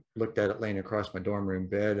 looked at it laying across my dorm room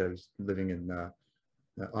bed. I was living in the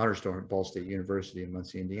honors dorm at Ball State University in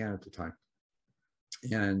Muncie, Indiana at the time.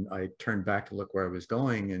 And I turned back to look where I was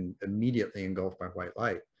going and immediately engulfed by white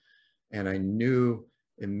light. And I knew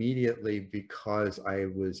immediately, because I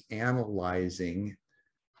was analyzing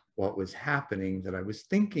what was happening, that I was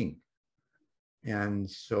thinking. And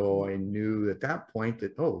so I knew at that point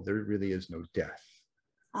that, oh, there really is no death.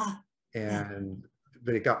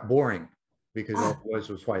 But it got boring, because all it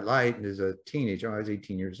was white light. And as a teenager, I was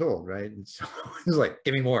 18 years old, right? And so it was like,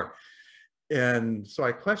 give me more. And so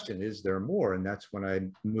I questioned, is there more? And that's when I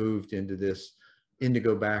moved into this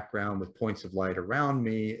indigo background with points of light around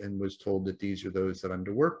me, and was told that these are those that I'm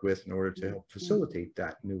to work with in order to help facilitate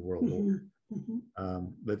that new world order.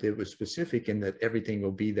 But it was specific in that everything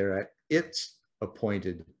will be there at its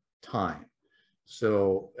appointed time.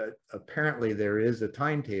 So apparently there is a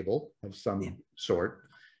timetable of some sort,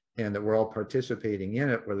 and that we're all participating in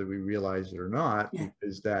it, whether we realize it or not,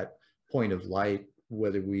 because that point of light,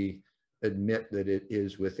 whether we admit that it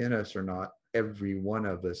is within us or not, every one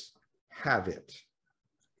of us have it.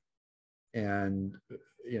 And,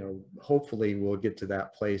 you know, hopefully we'll get to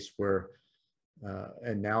that place where,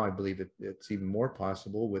 and now I believe it's even more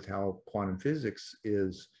possible with how quantum physics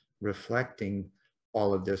is reflecting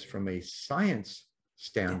all of this from a science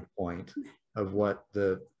standpoint of what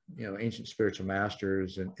the, you know, ancient spiritual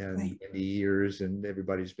masters and NDEs and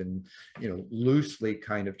everybody's been, you know, loosely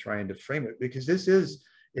kind of trying to frame it, because this is,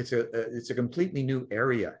 it's a completely new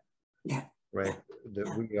area, right?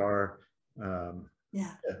 That we are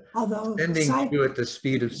although tending to at the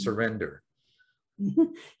speed of surrender.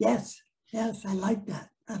 Yes, I like that.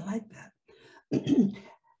 I like that.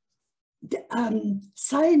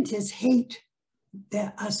 Scientists hate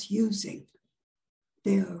us using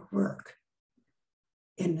their work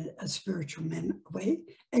in a spiritual way,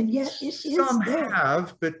 and yet it is there. Some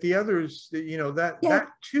have, but the others, you know, that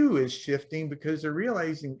too is shifting, because they're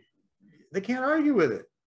realizing they can't argue with it.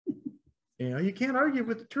 You know, you can't argue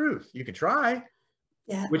with the truth. You can try,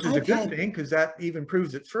 which is a good thing, because that even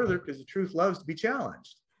proves it further, because the truth loves to be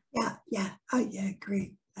challenged. I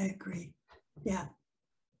agree. Yeah,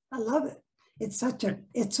 I love it. It's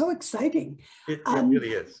so exciting. It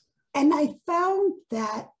really is. And I found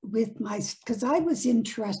that with because I was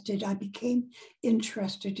interested, I became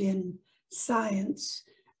interested in science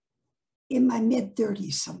in my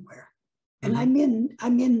mid-30s somewhere. And I'm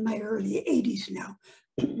in my early 80s now.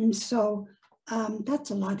 So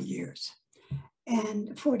that's a lot of years,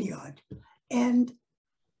 and 40 odd. And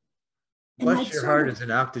bless your heart as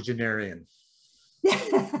an octogenarian.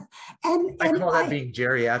 and I call that being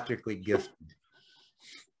geriatrically gifted.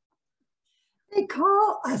 They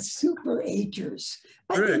call us super agers,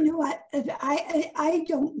 but you know what? I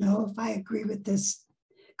don't know if I agree with this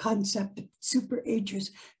concept of super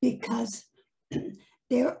agers, because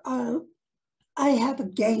I have a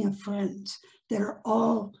gang of friends that are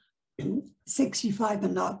all 65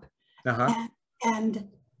 and up, and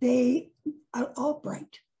they are all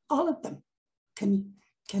bright. All of them can,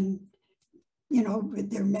 you know,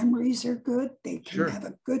 their memories are good. They can have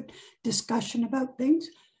a good discussion about things.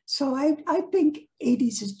 So I think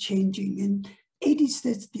 80s is changing, and 80s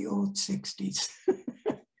is the old 60s.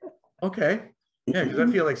 Okay. Yeah, because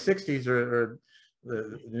I feel like 60s are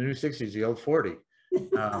the new 60s, the old 40.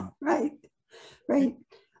 Right.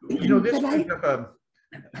 You know, this brings up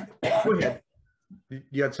go ahead.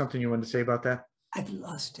 You had something you wanted to say about that? I've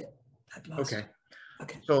lost it. Okay.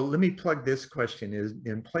 So let me plug this question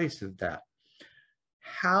in place of that.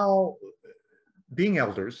 How, being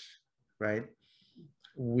elders, right,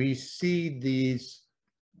 we see these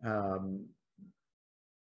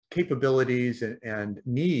capabilities and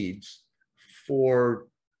needs for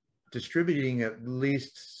distributing at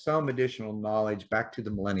least some additional knowledge back to the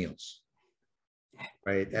millennials,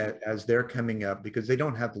 right? As they're coming up, because they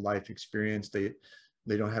don't have the life experience, they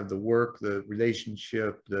don't have the work, the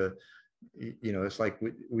relationship, it's like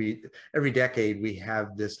we every decade we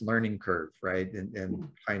have this learning curve, right? And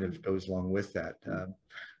kind of goes along with that,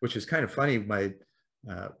 which is kind of funny. My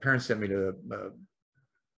parents sent me to a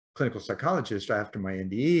clinical psychologist after my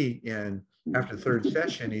NDE, and after the third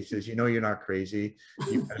session, he says, you're not crazy.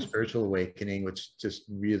 You've had a spiritual awakening, which just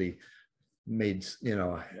really made,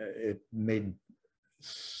 it made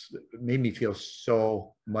me feel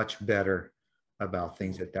so much better about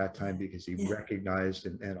things at that time, because he recognized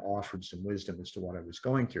and offered some wisdom as to what I was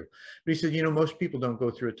going through. But he said, most people don't go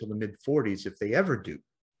through it till the mid-40s, if they ever do.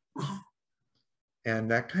 And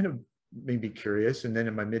that kind of made me curious. And then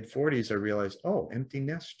in my mid-40s, I realized, oh, empty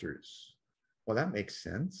nesters. Well, that makes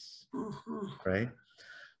sense, right?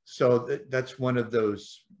 So that's one of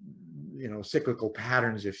those, cyclical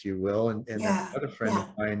patterns, if you will. And another friend of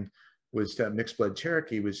mine was mixed blood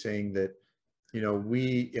Cherokee, was saying that,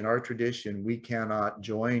 we, in our tradition, we cannot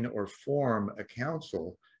join or form a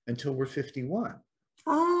council until we're 51.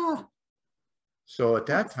 So at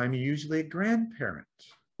that time, you're usually a grandparent.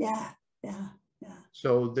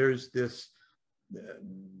 So there's this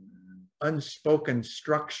unspoken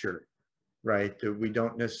structure, right, that we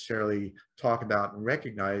don't necessarily talk about and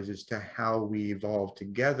recognize as to how we evolve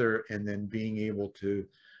together, and then being able to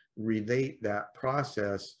relate that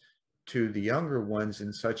process to the younger ones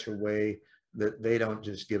in such a way that they don't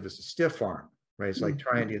just give us a stiff arm, right? It's like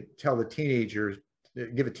trying to tell the teenagers,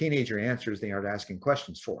 give a teenager answers they aren't asking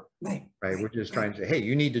questions for, right? We're just trying to say, hey,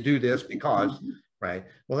 you need to do this because, right?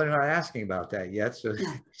 Well, they're not asking about that yet, so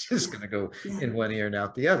it's just going to go in one ear and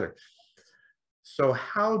out the other. So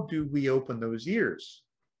how do we open those ears?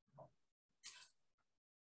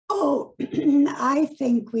 Oh, I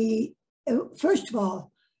think first of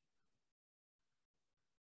all,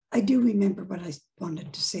 I do remember what I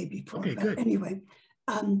wanted to say before, but good. Anyway,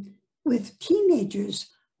 with teenagers,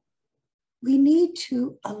 we need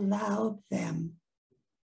to allow them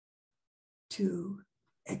to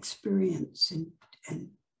experience and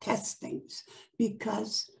test things,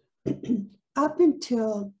 because up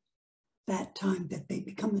until that time that they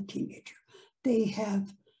become a teenager, they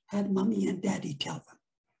have had mommy and daddy tell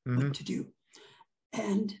them what to do.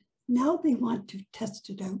 And now they want to test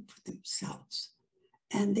it out for themselves.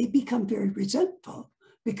 And they become very resentful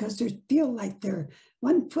because they feel like they're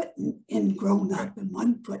 1 foot in grown up and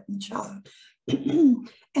 1 foot in child.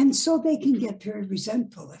 And so they can get very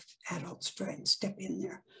resentful if adults try and step in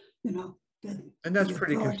there, and that's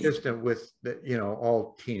pretty consistent with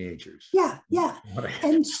all teenagers.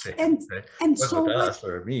 And so what, us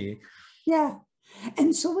or me.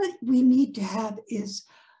 And so what we need to have is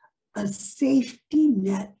a safety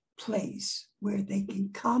net place where they can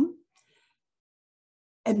come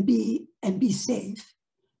and be safe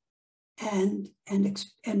and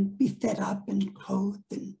be fed up and clothed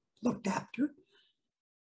and looked after,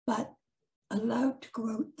 but allowed to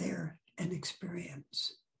go out there and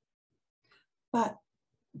experience. But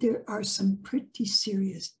there are some pretty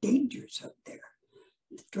serious dangers out there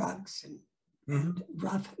with drugs and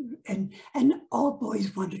rough, and all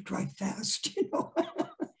boys want to drive fast,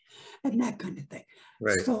 and that kind of thing.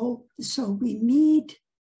 Right. So we need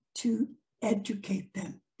to educate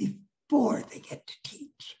them before they get to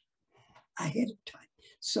teach ahead of time,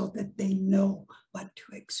 so that they know what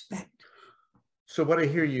to expect. So what I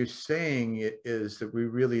hear you saying is that we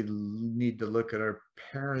really need to look at our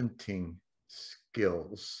parenting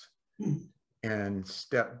skills and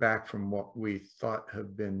step back from what we thought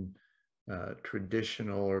have been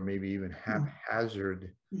traditional or maybe even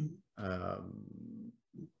haphazard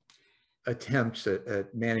attempts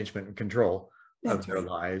at management and control of their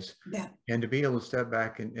lives, and to be able to step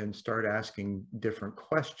back and start asking different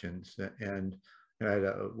questions. And I had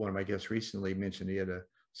one of my guests recently mentioned he had a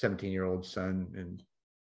 17-year-old son, and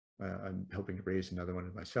I'm helping to raise another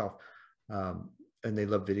one myself, and they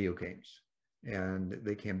love video games, and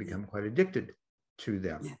they can become quite addicted to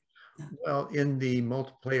them. Well, in the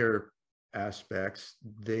multiplayer aspects,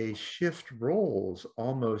 they shift roles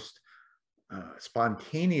almost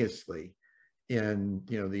spontaneously in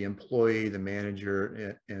the employee, the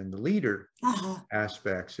manager, and the leader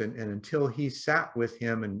aspects, and until he sat with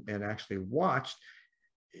him and actually watched,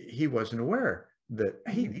 he wasn't aware that,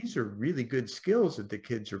 hey, these are really good skills that the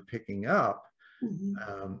kids are picking up.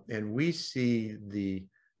 And we see the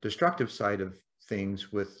destructive side of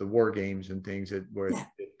things with the war games and things that where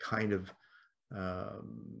it kind of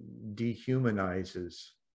dehumanizes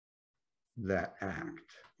that act.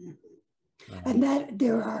 And that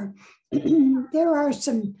there are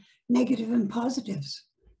some negative and positives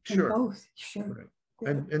in Sure. both. Sure. Right. Yeah.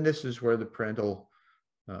 And this is where the parental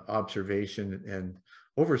observation and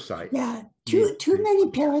oversight. Yeah, too many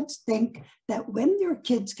parents think that when their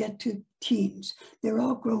kids get to teens, they're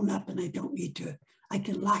all grown up and I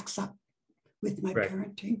can lax up with my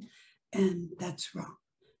parenting, and that's wrong.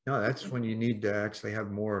 No, that's when you need to actually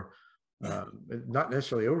have more, not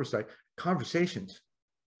necessarily oversight, conversations,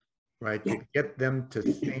 right? To get them to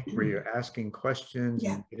think, where you're asking questions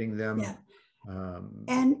and getting them. Yeah.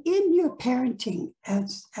 And in your parenting,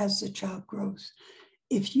 as the child grows,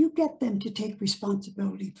 if you get them to take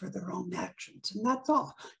responsibility for their own actions, and that's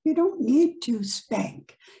all, you don't need to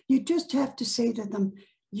spank. You just have to say to them,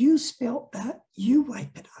 you spilt that, you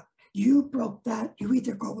wipe it up. You broke that, you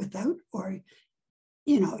either go without, or,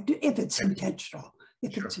 you know, if it's intentional,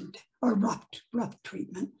 if it's or rough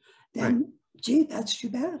treatment, then gee, that's too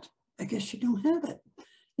bad. I guess you don't have it,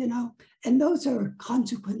 you know. And those are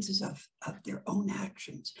consequences of their own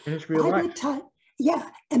actions. And it's real life. Yeah,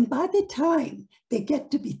 and by the time they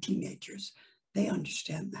get to be teenagers, they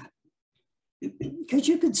understand that. Because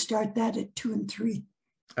you could start that at 2 and 3.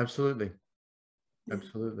 Absolutely.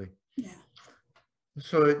 Absolutely. Yeah.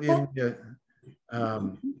 So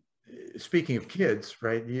speaking of kids,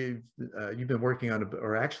 right, you've been working on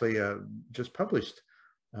or actually just published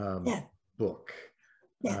book.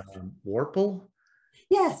 Yeah. Warple?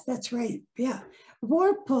 Yes, that's right. Yeah.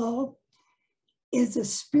 Warple is a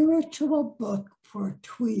spiritual book for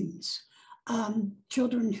tweens,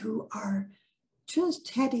 children who are just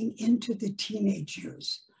heading into the teenage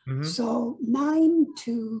years. Mm-hmm. So 9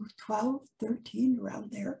 to 12, 13,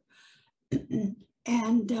 around there.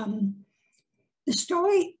 And the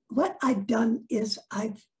story, what I've done is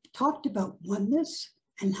I've talked about oneness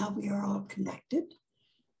and how we are all connected.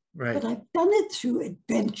 Right. But I've done it through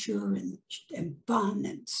adventure and fun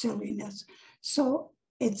and silliness. So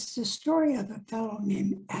it's the story of a fellow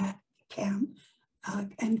named Cam,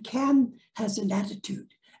 and Cam has an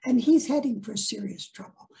attitude, and he's heading for serious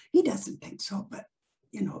trouble. He doesn't think so, but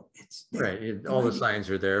you know, it's there. Right. All the signs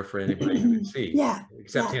are there for anybody who can see. Yeah.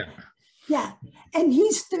 Except him. Yeah. And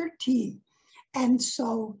he's 13. And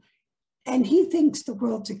so, and he thinks the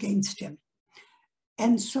world's against him.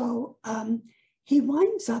 And so he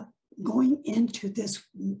winds up going into this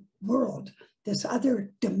world, this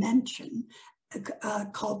other dimension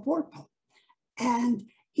called Warple. And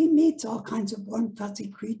he meets all kinds of warm, fuzzy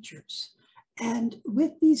creatures. And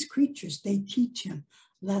with these creatures, they teach him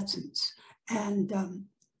lessons. And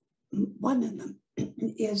one of them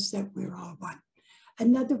is that we're all one.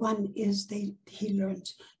 Another one is he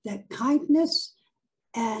learns that kindness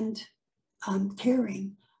and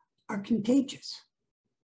caring are contagious.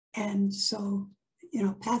 And so, you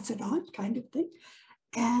know, pass it on kind of thing.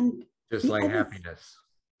 And just like happiness.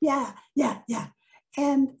 Yeah.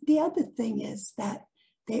 And the other thing is that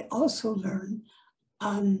they also learn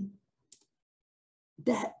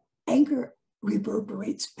that anger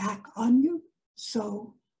reverberates back on you.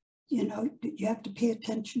 So, you know, you have to pay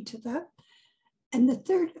attention to that. And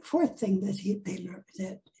the fourth thing that they learn,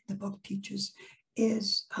 that the book teaches,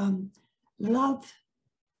 is love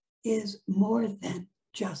is more than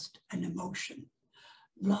just an emotion.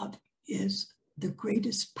 Love is the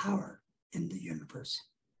greatest power in the universe.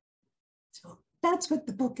 So that's what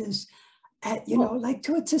the book is, you know, like,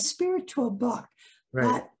 so it's a spiritual book,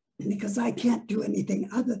 right? But because I can't do anything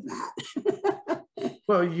other than that.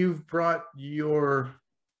 Well, you've brought your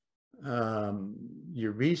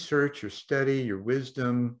research, your study, your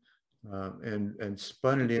wisdom, and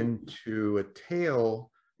spun it into a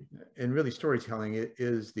tale. And really, storytelling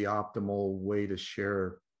is the optimal way to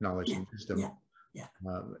share knowledge and wisdom.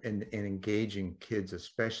 And engaging kids,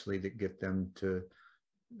 especially, that get them to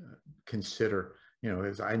consider, you know,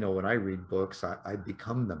 as I know when I read books, I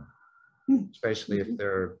become them, especially if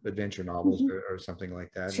they're adventure novels or something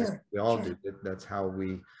like that. Sure, we all do. That's how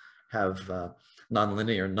we have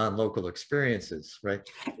non-linear, non-local experiences, right?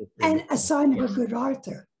 And a sign of a good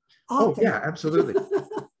author. Oh, yeah, absolutely.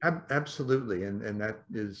 Absolutely. And that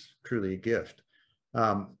is truly a gift.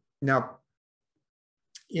 Now,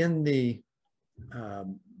 in the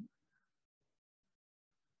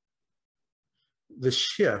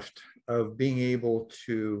shift of being able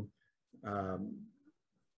to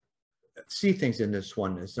see things in this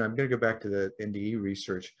oneness, and I'm going to go back to the NDE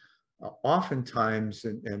research, oftentimes,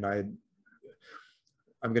 and I'm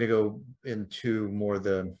going to go into more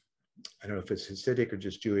I don't know if it's Hasidic or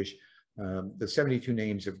just Jewish, the 72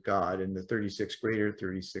 names of God and the 36 greater,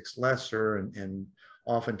 36 lesser, and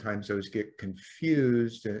oftentimes those get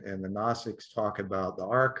confused, and the Gnostics talk about the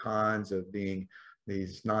archons of being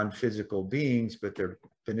these non-physical beings, but they're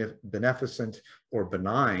beneficent or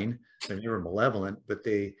benign. They're never malevolent, but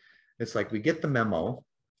it's like we get the memo,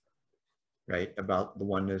 right, about the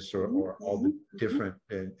oneness or all the different,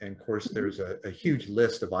 and of course there's a huge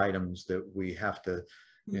list of items that we have to,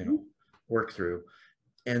 you know, work through.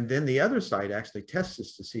 And then the other side actually tests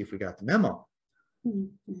us to see if we got the memo.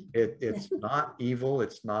 It's not evil.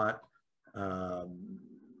 It's not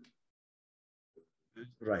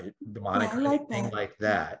right, demonic or anything like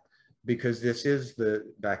that, because this is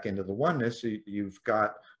the back end of the oneness. You've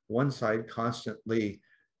got one side constantly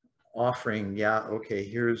offering, yeah, okay,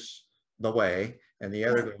 here's the way, and the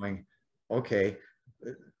other going, okay,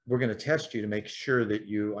 we're going to test you to make sure that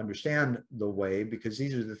you understand the way, because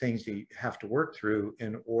these are the things that you have to work through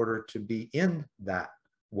in order to be in that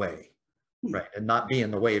way, right, and not be in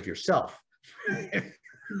the way of yourself.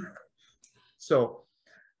 So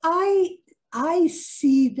I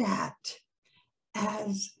see that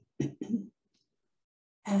as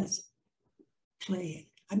as playing.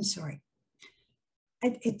 I'm sorry.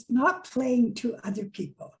 It's not playing to other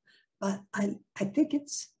people, but I think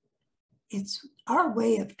it's our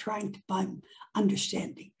way of trying to find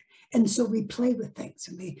understanding. And so we play with things,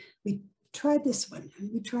 and we try this one,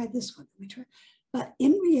 and we try this one, and we try. But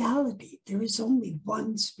in reality, there is only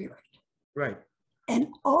one spirit. Right. And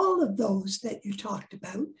all of those that you talked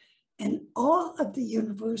about, and all of the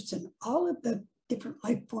universe and all of the different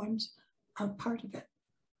life forms are part of it.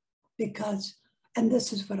 Because, and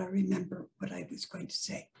this is what I remember what I was going to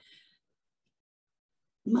say.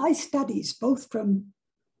 My studies, both from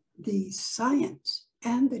the science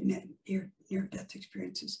and the near-death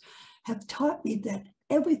experiences, have taught me that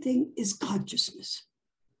everything is consciousness.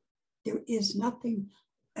 There is nothing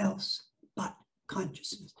else but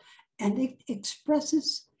consciousness. And it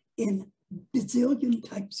expresses in bazillion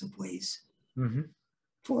types of ways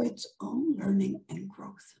for its own learning and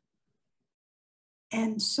growth.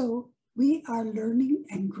 And so we are learning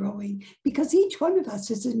and growing because each one of us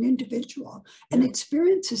is an individual and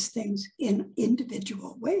experiences things in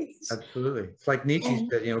individual ways. Absolutely. It's like Nietzsche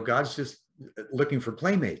said, you know, God's just looking for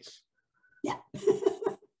playmates. Yeah.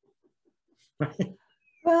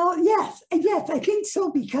 Well, yes, I think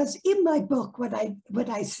so, because in my book, what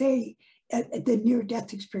I say, the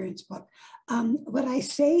near-death experience book, what I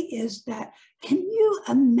say is that, can you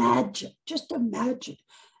imagine, just imagine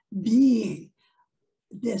being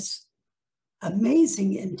this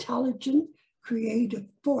amazing, intelligent, creative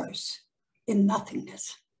force in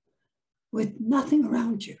nothingness, with nothing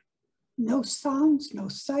around you, no sounds, no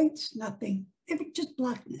sights, nothing, just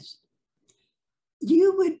blackness.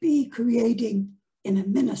 You would be creating in a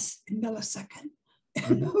millisecond,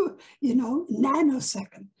 you know,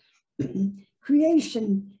 nanosecond.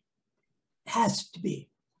 Creation has to be.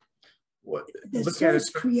 The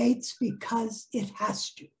source creates because it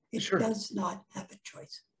has to. It does not have a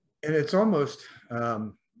choice. And it's almost,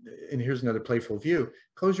 and here's another playful view,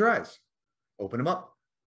 close your eyes, open them up,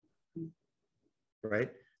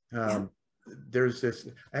 right? There's this,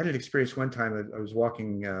 I had an experience one time, I was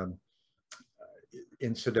walking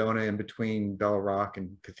in Sedona in between Bell Rock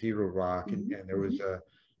and Cathedral Rock, and there was a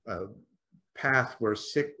path where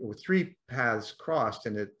three paths crossed,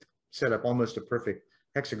 and it set up almost a perfect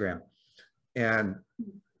hexagram. And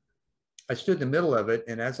I stood in the middle of it,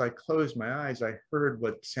 and as I closed my eyes, I heard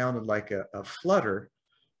what sounded like a flutter,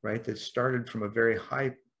 right, that started from a very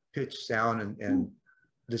high-pitched sound and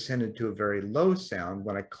descended to a very low sound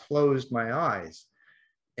when I closed my eyes.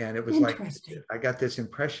 And it was like, I got this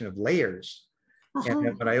impression of layers. And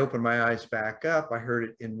then when I opened my eyes back up, I heard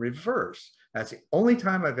it in reverse. That's the only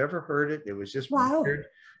time I've ever heard it. It was just weird.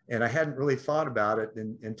 And I hadn't really thought about it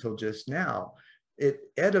until just now. It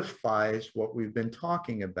edifies what we've been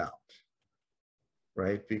talking about,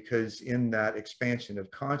 right? Because in that expansion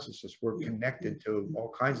of consciousness, we're connected to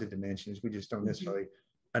all kinds of dimensions. We just don't necessarily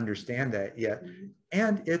understand that yet.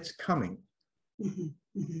 And it's coming,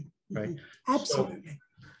 right? Absolutely.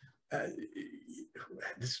 So,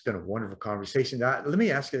 this has been a wonderful conversation. Let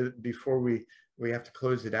me ask you before we have to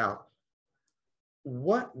close it out.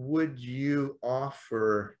 What would you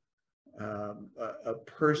offer a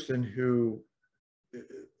person who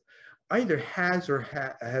either has or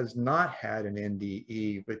has not had an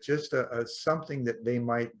NDE, but just something that they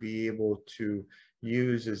might be able to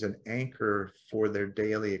use as an anchor for their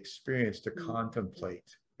daily experience to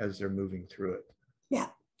contemplate as they're moving through it? Yeah.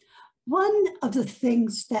 One of the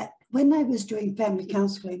things that, when I was doing family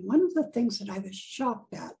counseling, one of the things that I was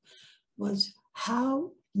shocked at was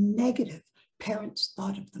how negative parents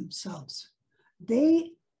thought of themselves.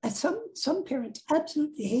 Some parents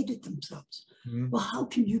absolutely hated themselves. Well, how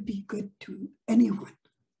can you be good to anyone?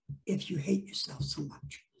 if you hate yourself so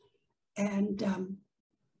much. And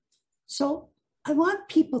so I want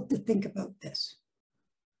people to think about this.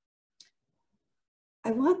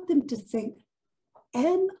 I want them to think,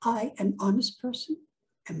 am I an honest person?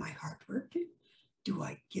 Am I hardworking? Do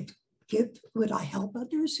I give, would I help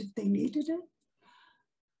others if they needed it?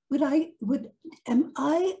 Am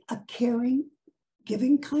I a caring,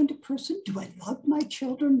 giving kind of person? Do I love my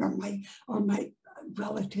children or my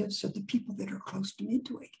relatives or the people that are close to me?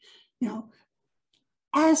 Do I, you know,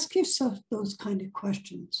 ask yourself those kind of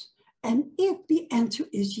questions. And if the answer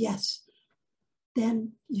is yes,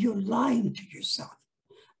 then you're lying to yourself.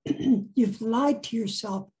 You've lied to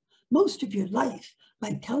yourself most of your life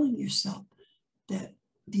by telling yourself that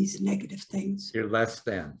these negative things. You're less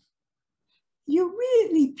than. You're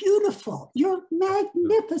really beautiful. You're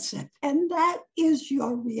magnificent. And that is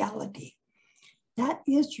your reality. That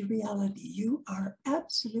is your reality. You are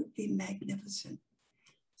absolutely magnificent.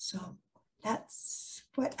 So that's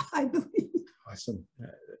what I believe. Awesome.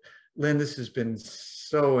 Lynn, this has been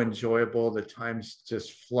so enjoyable. The time's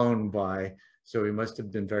just flown by. So we must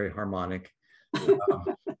have been very harmonic. Had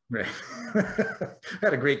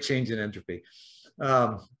a great change in entropy.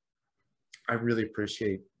 I really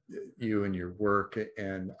appreciate you and your work,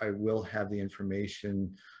 and I will have the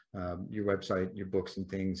information, your website, your books and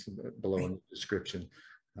things below in the description,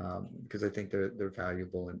 because I think they're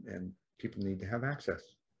valuable and people need to have access.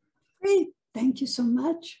 Great. Thank you so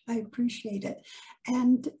much. I appreciate it.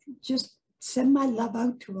 And just send my love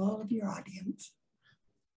out to all of your audience.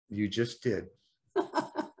 You just did.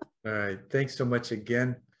 All right. Thanks so much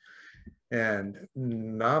again. And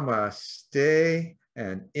namaste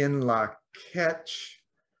and in la catch.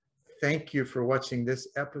 Thank you for watching this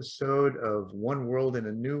episode of One World in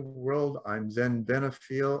a New World. I'm Zen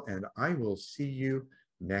Benefiel, and I will see you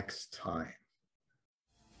next time.